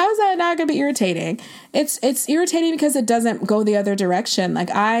 how is that not going to be irritating? It's irritating because it doesn't go the other direction.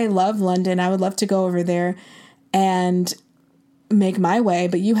 I love London. I would love to go over there and make my way,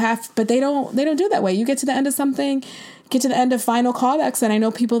 but they don't do that way. You get to the end of something, get to the end of final callbacks, and I know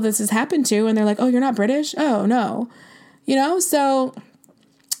people this has happened to, and they're like, oh, you're not British? Oh, no. So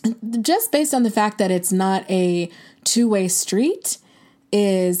just based on the fact that it's not a two-way street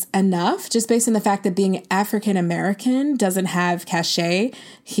is enough, just based on the fact that being African American doesn't have cachet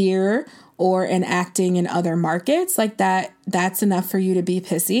here or in acting in other markets, that's enough for you to be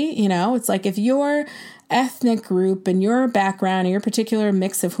pissy. It's like, if your ethnic group and your background and your particular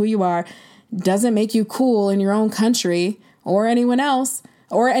mix of who you are doesn't make you cool in your own country or anyone else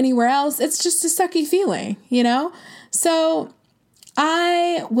or anywhere else, it's just a sucky feeling, So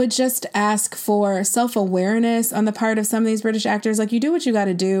I would just ask for self-awareness on the part of some of these British actors. You do what you got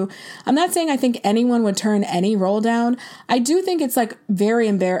to do. I'm not saying I think anyone would turn any role down. I do think it's very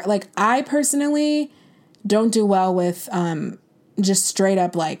embarrassing. I personally don't do well with just straight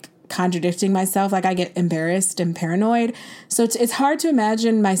up contradicting myself. I get embarrassed and paranoid. So it's hard to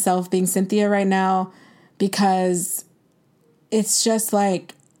imagine myself being Cynthia right now, because it's just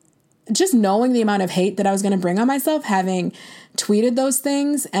just knowing the amount of hate that I was going to bring on myself, having tweeted those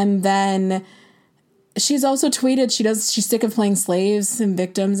things. And then she's also tweeted she's sick of playing slaves and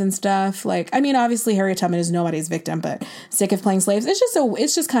victims and stuff. Obviously Harriet Tubman is nobody's victim, but sick of playing slaves.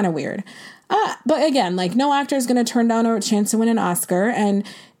 It's just kind of weird. But again, no actor is going to turn down a chance to win an Oscar, and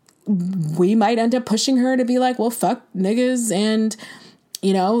we might end up pushing her to be well, fuck niggas, and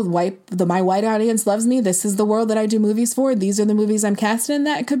my white audience loves me. This is the world that I do movies for. These are the movies I'm casting in.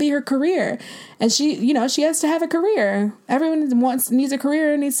 That could be her career. And she has to have a career. Everyone needs a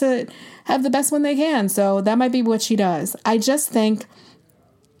career and needs to have the best one they can. So that might be what she does. I just think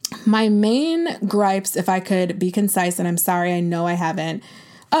my main gripes, if I could be concise, and I'm sorry, I know I haven't.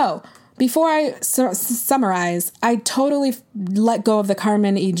 Oh, before I summarize, I totally let go of the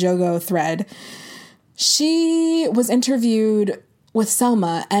Carmen Ejogo thread. She was interviewed with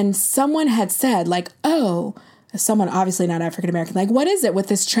Selma, and someone had said someone obviously not African American, what is it with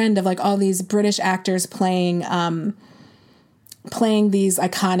this trend of all these British actors playing these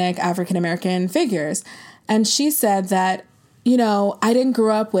iconic African American figures? And she said that, I didn't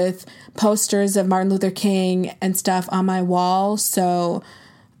grow up with posters of Martin Luther King and stuff on my wall, so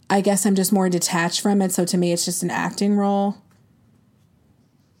I guess I'm just more detached from it. So to me, it's just an acting role.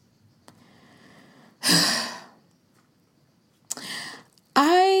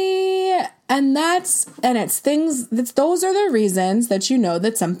 Those are the reasons that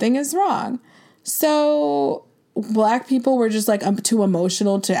that something is wrong. So Black people were just I'm too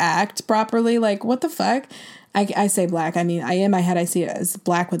emotional to act properly. What the fuck? I say Black. in my head, I see it as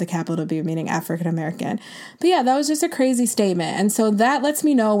Black with a capital B, meaning African American. But yeah, that was just a crazy statement. And so that lets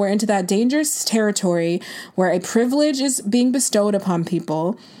me know we're into that dangerous territory where a privilege is being bestowed upon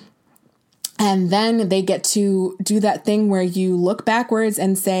people. And then they get to do that thing where you look backwards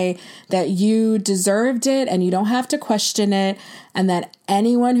and say that you deserved it and you don't have to question it. And that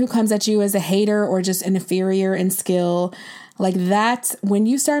anyone who comes at you as a hater or just inferior in skill, that, when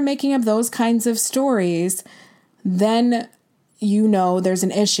you start making up those kinds of stories, then there's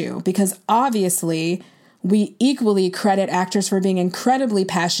an issue. Because obviously we equally credit actors for being incredibly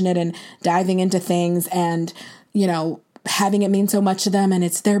passionate and diving into things and, having it mean so much to them, and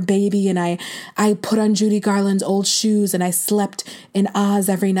it's their baby. And I put on Judy Garland's old shoes, and I slept in Oz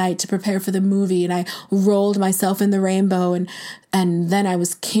every night to prepare for the movie, and I rolled myself in the rainbow, and then I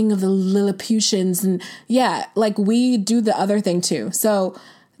was king of the Lilliputians. And yeah, we do the other thing too. So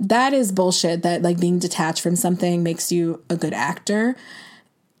that is bullshit, that like being detached from something makes you a good actor.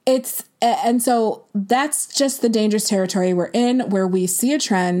 And so that's just the dangerous territory we're in, where we see a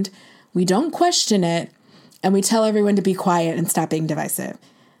trend, we don't question it, and we tell everyone to be quiet and stop being divisive.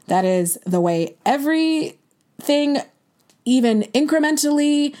 That is the way everything, even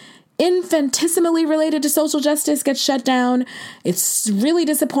incrementally, infinitesimally related to social justice, gets shut down. It's really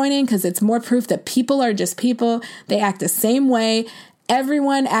disappointing because it's more proof that people are just people. They act the same way.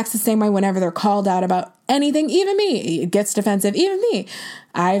 Everyone acts the same way whenever they're called out about anything. Even me, it gets defensive. Even me,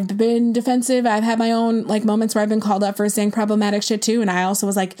 I've been defensive. I've had my own like moments where I've been called out for saying problematic shit too. And I also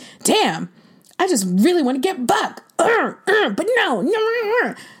was like, damn, I just really want to get buck. But no.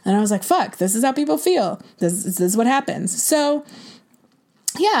 And I was like, fuck, this is how people feel. This is what happens. So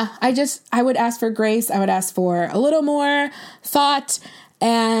yeah, I would ask for grace. I would ask for a little more thought.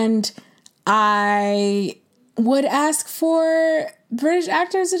 And I would ask for British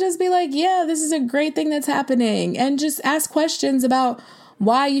actors to just be like, yeah, this is a great thing that's happening. And just ask questions about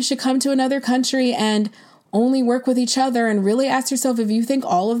why you should come to another country and only work with each other. And really ask yourself if you think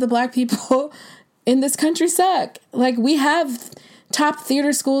all of the Black people in this country suck. Like, we have top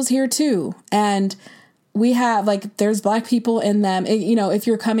theater schools here too. And we have, like, there's Black people in them. You know, if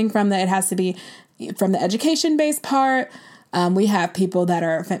you're coming from that, it has to be from the education-based part. We have people that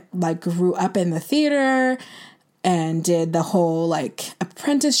are like grew up in the theater and did the whole like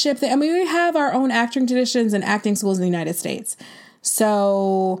apprenticeship thing. I mean, we have our own acting traditions and acting schools in the United States.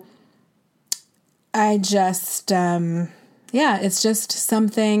 So I just, it's just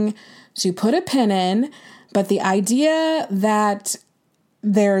something to put a pin in. But the idea that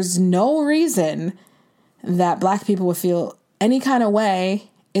there's no reason that Black people would feel any kind of way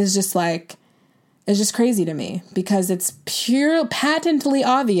is just like, it's just crazy to me, because it's patently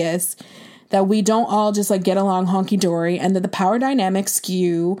obvious that we don't all just like get along honky dory, and that the power dynamics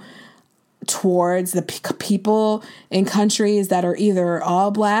skew towards the people in countries that are either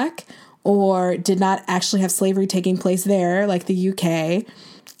all Black or did not actually have slavery taking place there, like the UK,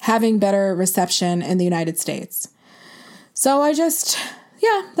 having better reception in the United States. So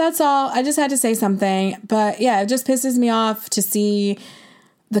that's all. I just had to say something. But yeah, it just pisses me off to see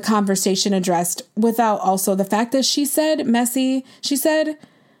the conversation addressed without also the fact that she said messy. She said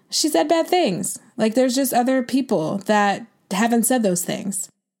bad things. Like, there's just other people that haven't said those things.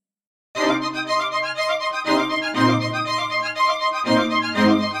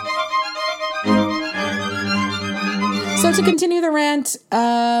 So to continue the rant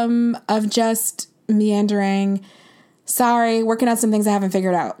of just meandering, sorry, working out some things I haven't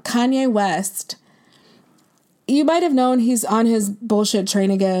figured out. Kanye West, you might have known he's on his bullshit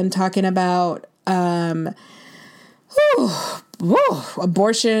train again, talking about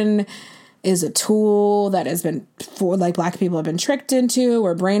abortion is a tool that has been, for like Black people have been tricked into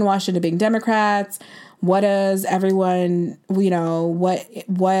or brainwashed into being Democrats. What does everyone, what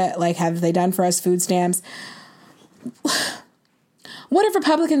like have they done for us? Food stamps. What have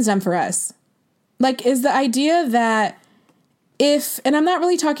Republicans done for us? Like, is the idea that and I'm not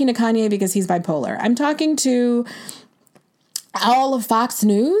really talking to Kanye because he's bipolar. I'm talking to all of Fox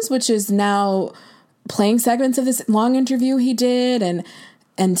News, which is now playing segments of this long interview he did and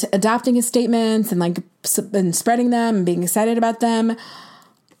adopting his statements and spreading them and being excited about them.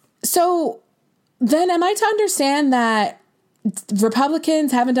 So then am I to understand that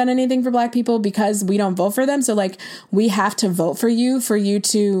Republicans haven't done anything for Black people because we don't vote for them? So like, we have to vote for you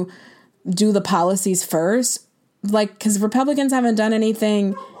to do the policies first? Like, because Republicans haven't done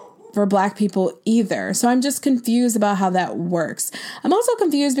anything for Black people either. So I'm just confused about how that works. I'm also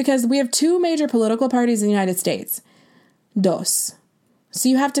confused because we have two major political parties in the United States. Dos. So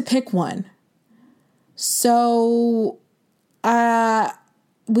you have to pick one. So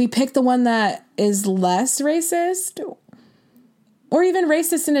we pick the one that is less racist, or even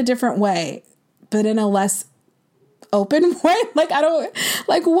racist in a different way, but in a less open way. Like, I don't,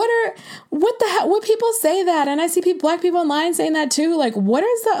 like, what the hell, what people say that, and I see Black people online saying that too. Like, what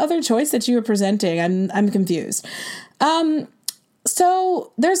is the other choice that you are presenting? I'm confused.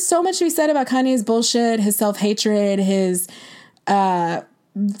 So there's so much to be said about Kanye's bullshit, his self-hatred, his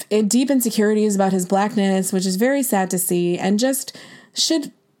deep insecurities about his Blackness, which is very sad to see, and just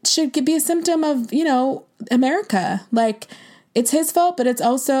should be a symptom of, America. Like, it's his fault, but it's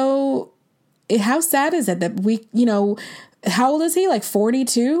also, how sad is it that we, how old is he? Like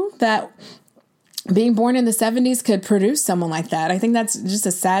 42? That being born in the 70s could produce someone like that. I think that's just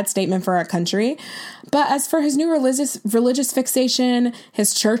a sad statement for our country. But as for his new religious fixation,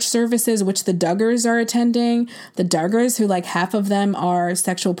 his church services, which the Duggars are attending, the Duggars, who like half of them are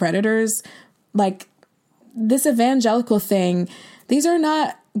sexual predators, like this evangelical thing, these are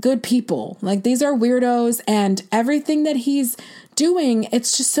not good people. Like, these are weirdos, and everything that he's doing,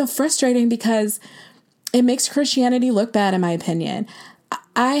 it's just so frustrating because it makes Christianity look bad, in my opinion.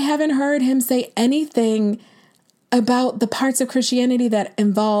 I haven't heard him say anything about the parts of Christianity that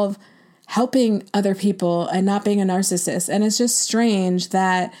involve helping other people and not being a narcissist. And it's just strange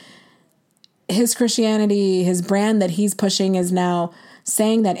that his Christianity, his brand that he's pushing, is now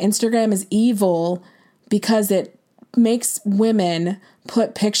saying that Instagram is evil because it makes women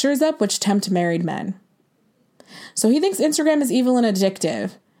put pictures up which tempt married men. So he thinks Instagram is evil and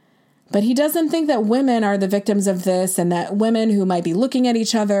addictive, but he doesn't think that women are the victims of this, and that women who might be looking at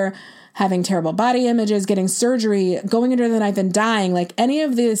each other, having terrible body images, getting surgery, going under the knife and dying, like any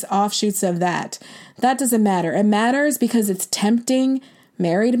of these offshoots of that doesn't matter. It matters because it's tempting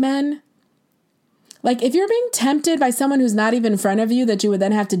married men. Like, if you're being tempted by someone who's not even in front of you, that you would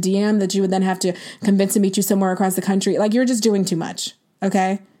then have to DM, that you would then have to convince to meet you somewhere across the country, like, you're just doing too much.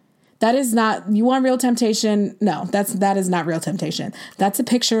 Okay? That is not, you want real temptation? No, that is not real temptation. That's a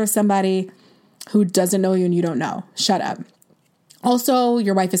picture of somebody who doesn't know you and you don't know. Shut up. Also,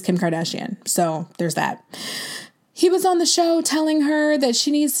 your wife is Kim Kardashian. So there's that. He was on the show telling her that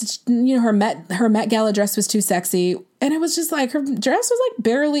she needs, her Met Gala dress was too sexy. And it was just like, her dress was like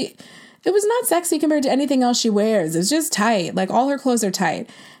barely, it was not sexy compared to anything else she wears. It's just tight. Like, all her clothes are tight.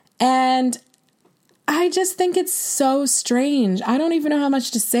 And I just think it's so strange. I don't even know how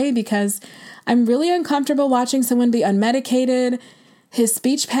much to say because I'm really uncomfortable watching someone be unmedicated. His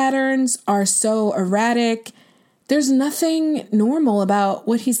speech patterns are so erratic. There's nothing normal about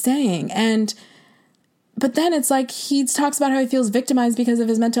what he's saying. But then it's like he talks about how he feels victimized because of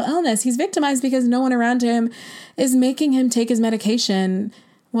his mental illness. He's victimized because no one around him is making him take his medication.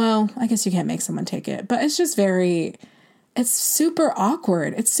 Well, I guess you can't make someone take it, but it's just it's super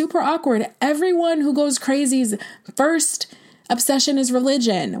awkward. It's super awkward. Everyone who goes crazy's first obsession is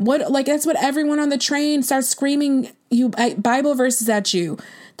religion. That's what everyone on the train starts screaming Bible verses at you.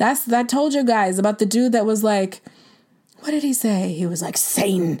 That told you guys about the dude that was like, what did he say? He was like,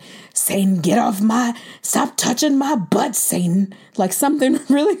 Satan, stop touching my butt, Satan. Like, something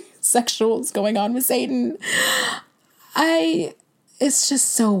really sexual is going on with Satan. It's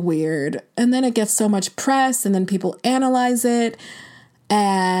just so weird. And then it gets so much press, and then people analyze it.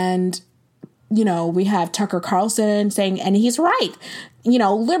 And, we have Tucker Carlson saying, and he's right,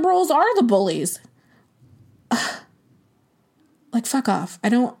 liberals are the bullies. Like, fuck off. I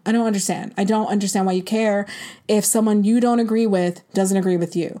don't understand. I don't understand why you care if someone you don't agree with doesn't agree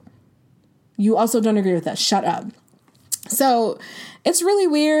with you. You also don't agree with us. Shut up. So it's really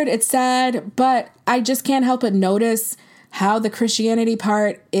weird. It's sad, but I just can't help but notice how the Christianity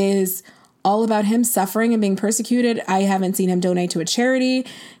part is all about him suffering and being persecuted. I haven't seen him donate to a charity.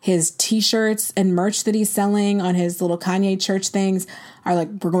 His t-shirts and merch that he's selling on his little Kanye church things are like,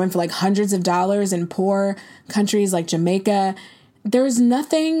 we're going for like hundreds of dollars in poor countries like Jamaica. There's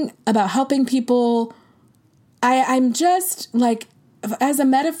nothing about helping people. I'm just like, as a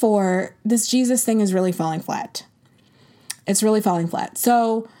metaphor, this Jesus thing is really falling flat. It's really falling flat.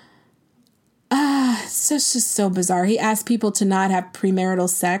 So, it's just so bizarre. He asked people to not have premarital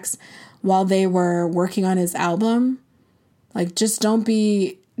sex while they were working on his album. Like, just don't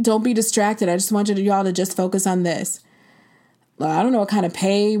be distracted. I just want y'all to just focus on this. I don't know what kind of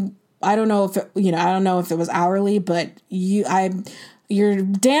pay. I don't know if it was hourly, but you're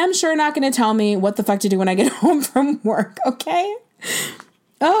damn sure not going to tell me what the fuck to do when I get home from work. Okay.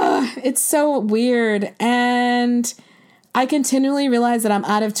 It's so weird. And I continually realize that I'm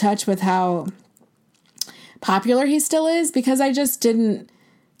out of touch with how popular he still is because I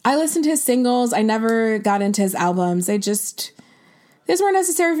listened to his singles. I never got into his albums. These weren't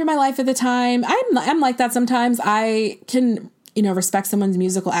necessary for my life at the time. I'm like that sometimes. I can, respect someone's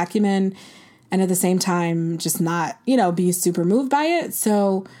musical acumen and at the same time just not, be super moved by it.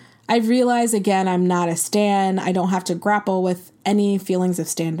 So I realize again, I'm not a stan. I don't have to grapple with any feelings of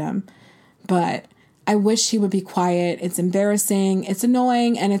standum, but I wish he would be quiet. It's embarrassing. It's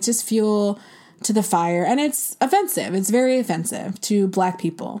annoying. And it's just fuel to the fire. And it's offensive. It's very offensive to Black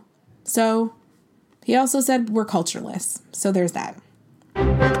people. So he also said we're cultureless. So there's that.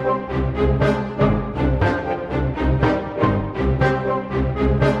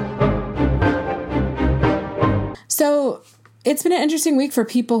 So it's been an interesting week for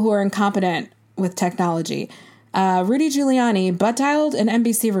people who are incompetent with technology. Rudy Giuliani butt-dialed an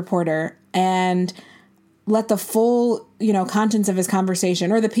NBC reporter and let the full, contents of his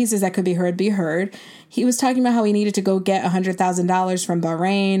conversation or the pieces that could be heard. He was talking about how he needed to go get $100,000 from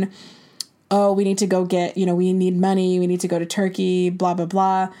Bahrain. Oh, we need to go get, we need money. We need to go to Turkey, blah, blah,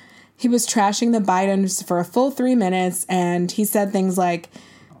 blah. He was trashing the Bidens for a full 3 minutes. And he said things like,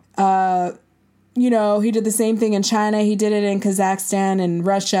 He did the same thing in China. He did it in Kazakhstan and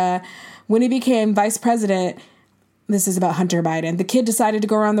Russia. When he became vice president, this is about Hunter Biden, the kid decided to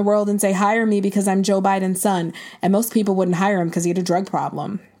go around the world and say, hire me because I'm Joe Biden's son. And most people wouldn't hire him because he had a drug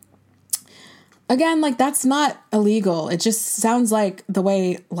problem. Again, that's not illegal. It just sounds like the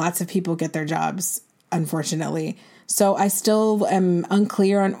way lots of people get their jobs, unfortunately. So I still am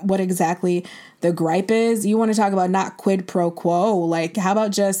unclear on what exactly the gripe is. You want to talk about not quid pro quo? How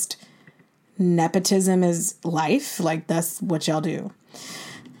about just nepotism is life? That's what y'all do.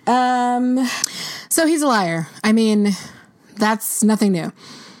 So he's a liar. I mean, that's nothing new.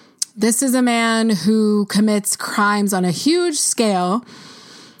 This is a man who commits crimes on a huge scale,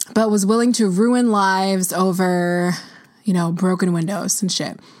 but was willing to ruin lives over, broken windows and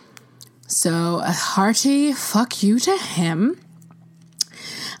shit. So a hearty fuck you to him.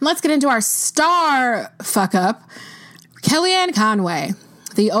 And let's get into our star fuck up. Kellyanne Conway,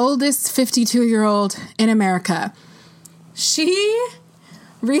 the oldest 52-year-old in America. She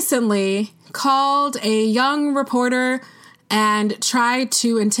recently called a young reporter and tried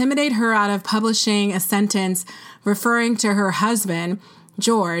to intimidate her out of publishing a sentence referring to her husband,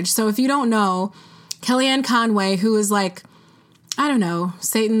 George. So if you don't know, Kellyanne Conway, who is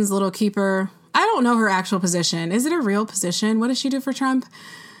Satan's little keeper. I don't know her actual position. Is it a real position? What does she do for Trump?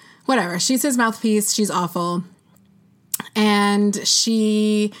 Whatever. She's his mouthpiece. She's awful. And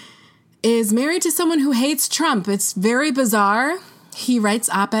she is married to someone who hates Trump. It's very bizarre. He writes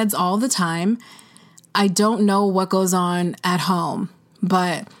op-eds all the time. I don't know what goes on at home.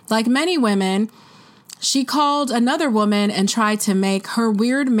 But like many women, she called another woman and tried to make her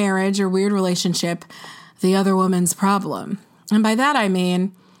weird marriage or weird relationship the other woman's problem. And by that, I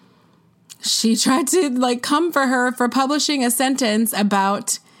mean, she tried to come for her for publishing a sentence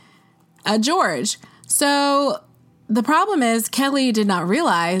about George. So the problem is Kelly did not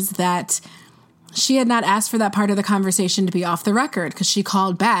realize that she had not asked for that part of the conversation to be off the record because she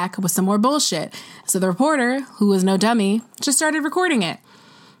called back with some more bullshit. So the reporter, who was no dummy, just started recording it.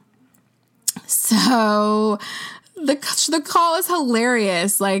 So the call is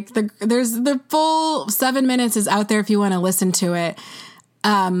hilarious. There's the full 7 minutes is out there if you want to listen to it.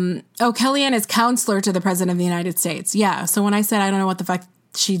 Kellyanne is counselor to the president of the United States. Yeah. So when I said I don't know what the fuck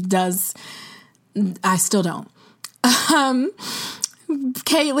she does, I still don't.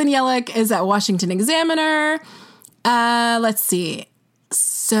 Caitlin Yellick is at Washington Examiner. Let's see.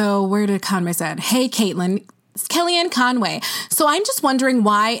 So where did Conway said? Hey, Caitlin. It's Kellyanne Conway. So I'm just wondering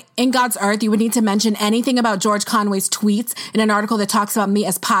why in God's earth you would need to mention anything about George Conway's tweets in an article that talks about me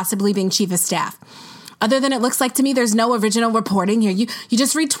as possibly being chief of staff. Other than it looks like to me, there's no original reporting here. You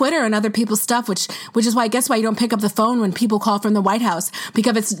just read Twitter and other people's stuff, which is why I guess why you don't pick up the phone when people call from the White House,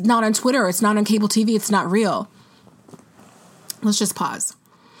 because it's not on Twitter, it's not on cable TV, it's not real. Let's just pause.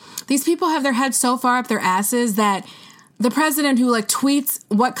 These people have their heads so far up their asses that the president who tweets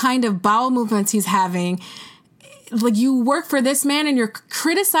what kind of bowel movements he's having, you work for this man and you're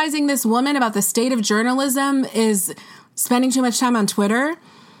criticizing this woman about the state of journalism is spending too much time on Twitter.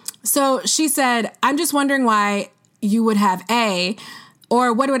 So she said, I'm just wondering why you would have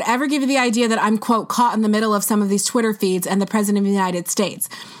or what would ever give you the idea that I'm, quote, caught in the middle of some of these Twitter feeds and the president of the United States.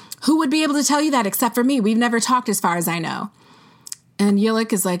 Who would be able to tell you that except for me? We've never talked as far as I know. And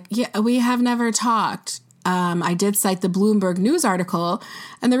Yillick is like, yeah, we have never talked. I did cite the Bloomberg News article.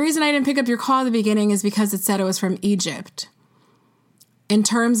 And the reason I didn't pick up your call at the beginning is because it said it was from Egypt. In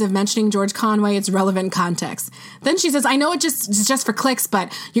terms of mentioning George Conway, it's relevant context. Then she says, I know it's just for clicks,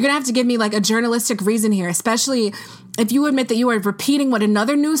 but you're going to have to give me a journalistic reason here, especially if you admit that you are repeating what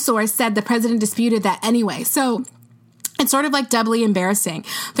another news source said. The president disputed that anyway. So it's sort of doubly embarrassing.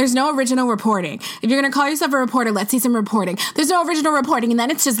 There's no original reporting. If you're going to call yourself a reporter, let's see some reporting. There's no original reporting, and then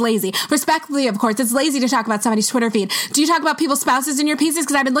it's just lazy. Respectfully, of course, it's lazy to talk about somebody's Twitter feed. Do you talk about people's spouses in your pieces?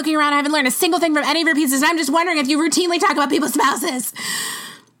 Because I've been looking around, I haven't learned a single thing from any of your pieces, and I'm just wondering if you routinely talk about people's spouses.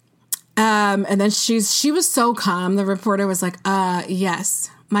 And then she was so calm. The reporter was like,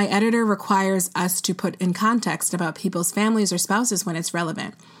 yes, my editor requires us to put in context about people's families or spouses when it's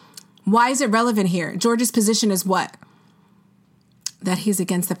relevant. Why is it relevant here? George's position is what? That he's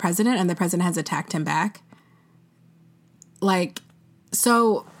against the president and the president has attacked him back.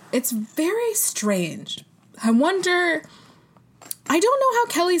 So it's very strange. I wonder, I don't know how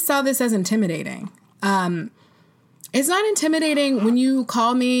Kelly saw this as intimidating. It's not intimidating when you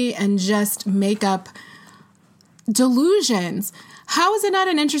call me and just make up delusions. How is it not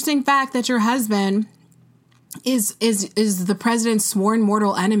an interesting fact that your husband is the president's sworn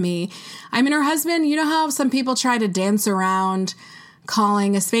mortal enemy? I mean, her husband, you know how some people try to dance around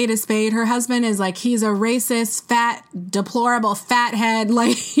calling a spade a spade? Her husband is he's a racist, fat, deplorable fathead.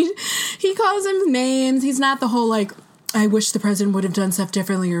 He calls him names. He's not the whole like, I wish the president would have done stuff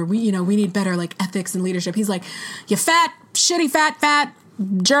differently, or we need better like ethics and leadership. He's like, you fat, shitty, fat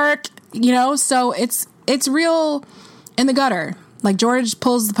jerk, so it's real in the gutter. Like George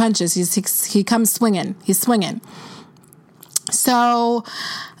pulls the punches. He comes swinging. He's swinging. So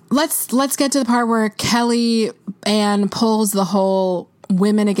let's get to the part where Kelly Ann pulls the whole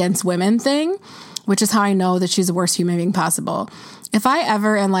women against women thing, which is how I know that she's the worst human being possible. If I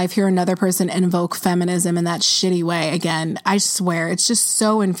ever in life hear another person invoke feminism in that shitty way again, I swear it's just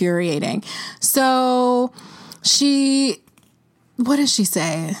so infuriating. So what does she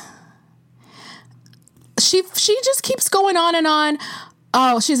say? She just keeps going on and on.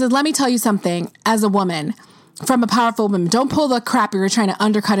 Oh, she says, let me tell you something as a woman. From a powerful woman, don't pull the crap you're trying to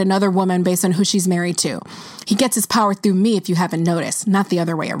undercut another woman based on who she's married to. He gets his power through me, if you haven't noticed, not the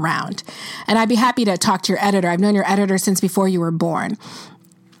other way around. And I'd be happy to talk to your editor. I've known your editor since before you were born.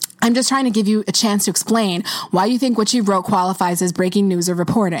 I'm just trying to give you a chance to explain why you think what you wrote qualifies as breaking news or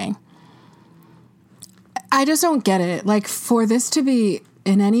reporting. I just don't get it. Like, for this to be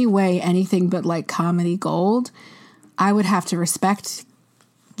in any way anything but like comedy gold, I would have to respect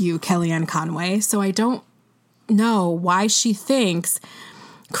you, Kellyanne Conway. So I don't know why she thinks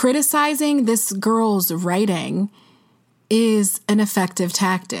criticizing this girl's writing is an effective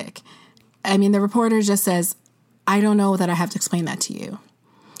tactic. I mean, the reporter just says, I don't know that I have to explain that to you.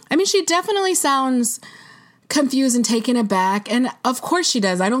 I mean, she definitely sounds confused and taken aback. And of course she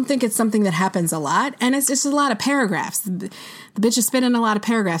does. I don't think it's something that happens a lot. And it's just a lot of paragraphs. The bitch is spinning a lot of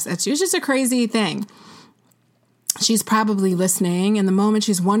paragraphs at you. It's just a crazy thing. She's probably listening, and the moment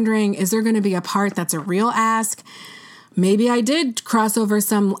she's wondering, is there going to be a part that's a real ask? Maybe I did cross over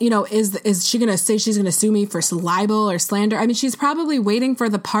some, is she going to say she's going to sue me for libel or slander? I mean, she's probably waiting for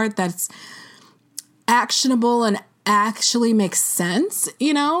the part that's actionable and actually makes sense,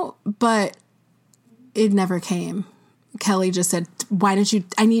 but it never came. Kelly just said,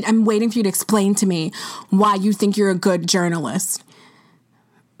 I'm waiting for you to explain to me why you think you're a good journalist.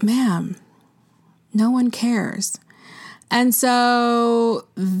 Ma'am. No one cares. And so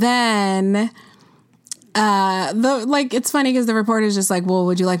then, it's funny because the reporter's just like, well,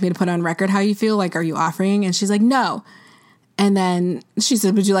 would you like me to put on record how you feel? Like, are you offering? And she's like, no. And then she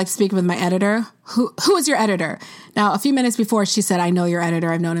said, would you like to speak with my editor? Who is your editor? Now, a few minutes before, she said, I know your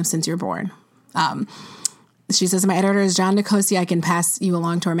editor. I've known him since you were born. She says, my editor is John Nicosi. I can pass you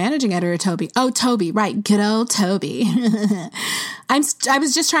along to our managing editor, Toby. Oh, Toby. Right. Good old Toby. I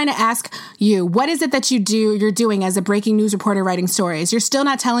was just trying to ask you, what is it that you're doing as a breaking news reporter writing stories? You're still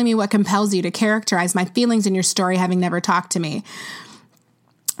not telling me what compels you to characterize my feelings in your story, having never talked to me.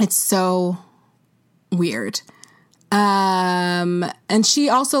 It's so weird. And she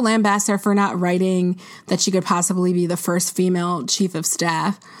also lambasts her for not writing that she could possibly be the first female chief of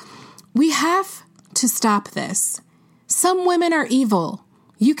staff. We have to stop this. Some women are evil.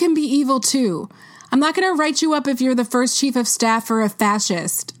 You can be evil too. I'm not going to write you up if you're the first chief of staff or a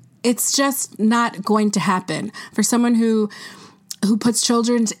fascist. It's just not going to happen. For someone who puts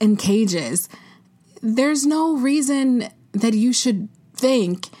children in cages, there's no reason that you should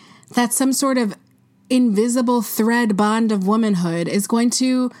think that some sort of invisible thread bond of womanhood is going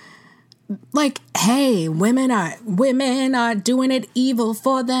to, like, hey, women are doing it evil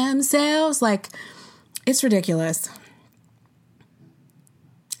for themselves. Like, it's ridiculous.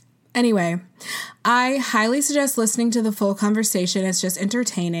 Anyway, I highly suggest listening to the full conversation. It's just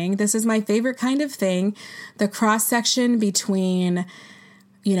entertaining. This is my favorite kind of thing. The cross-section between,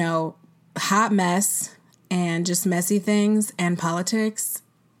 hot mess and just messy things and politics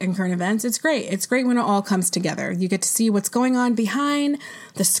and current events. It's great. It's great when it all comes together. You get to see what's going on behind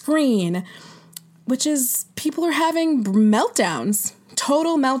the screen, which is people are having meltdowns,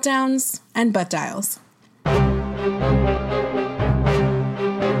 total meltdowns and butt dials.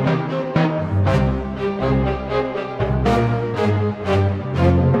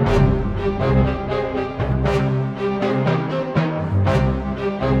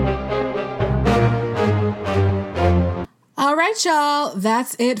 All right, y'all.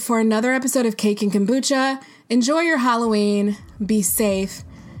 That's it for another episode of Cake and Kombucha. Enjoy your Halloween. Be safe.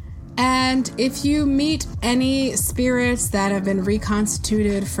 And if you meet any spirits that have been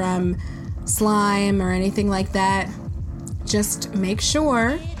reconstituted from slime or anything like that, just make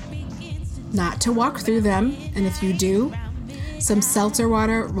sure not to walk through them. And if you do, some seltzer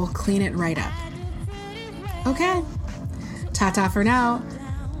water will clean it right up. Okay. Ta-ta for now.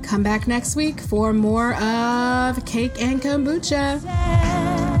 Come back next week for more of Cake and Kombucha.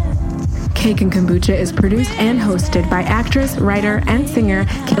 Cake and Kombucha is produced and hosted by actress, writer, and singer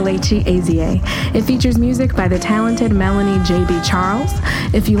Kelechi Ezie. It features music by the talented Melanie J.B. Charles.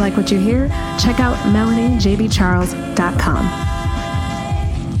 If you like what you hear, check out melaniejbcharles.com.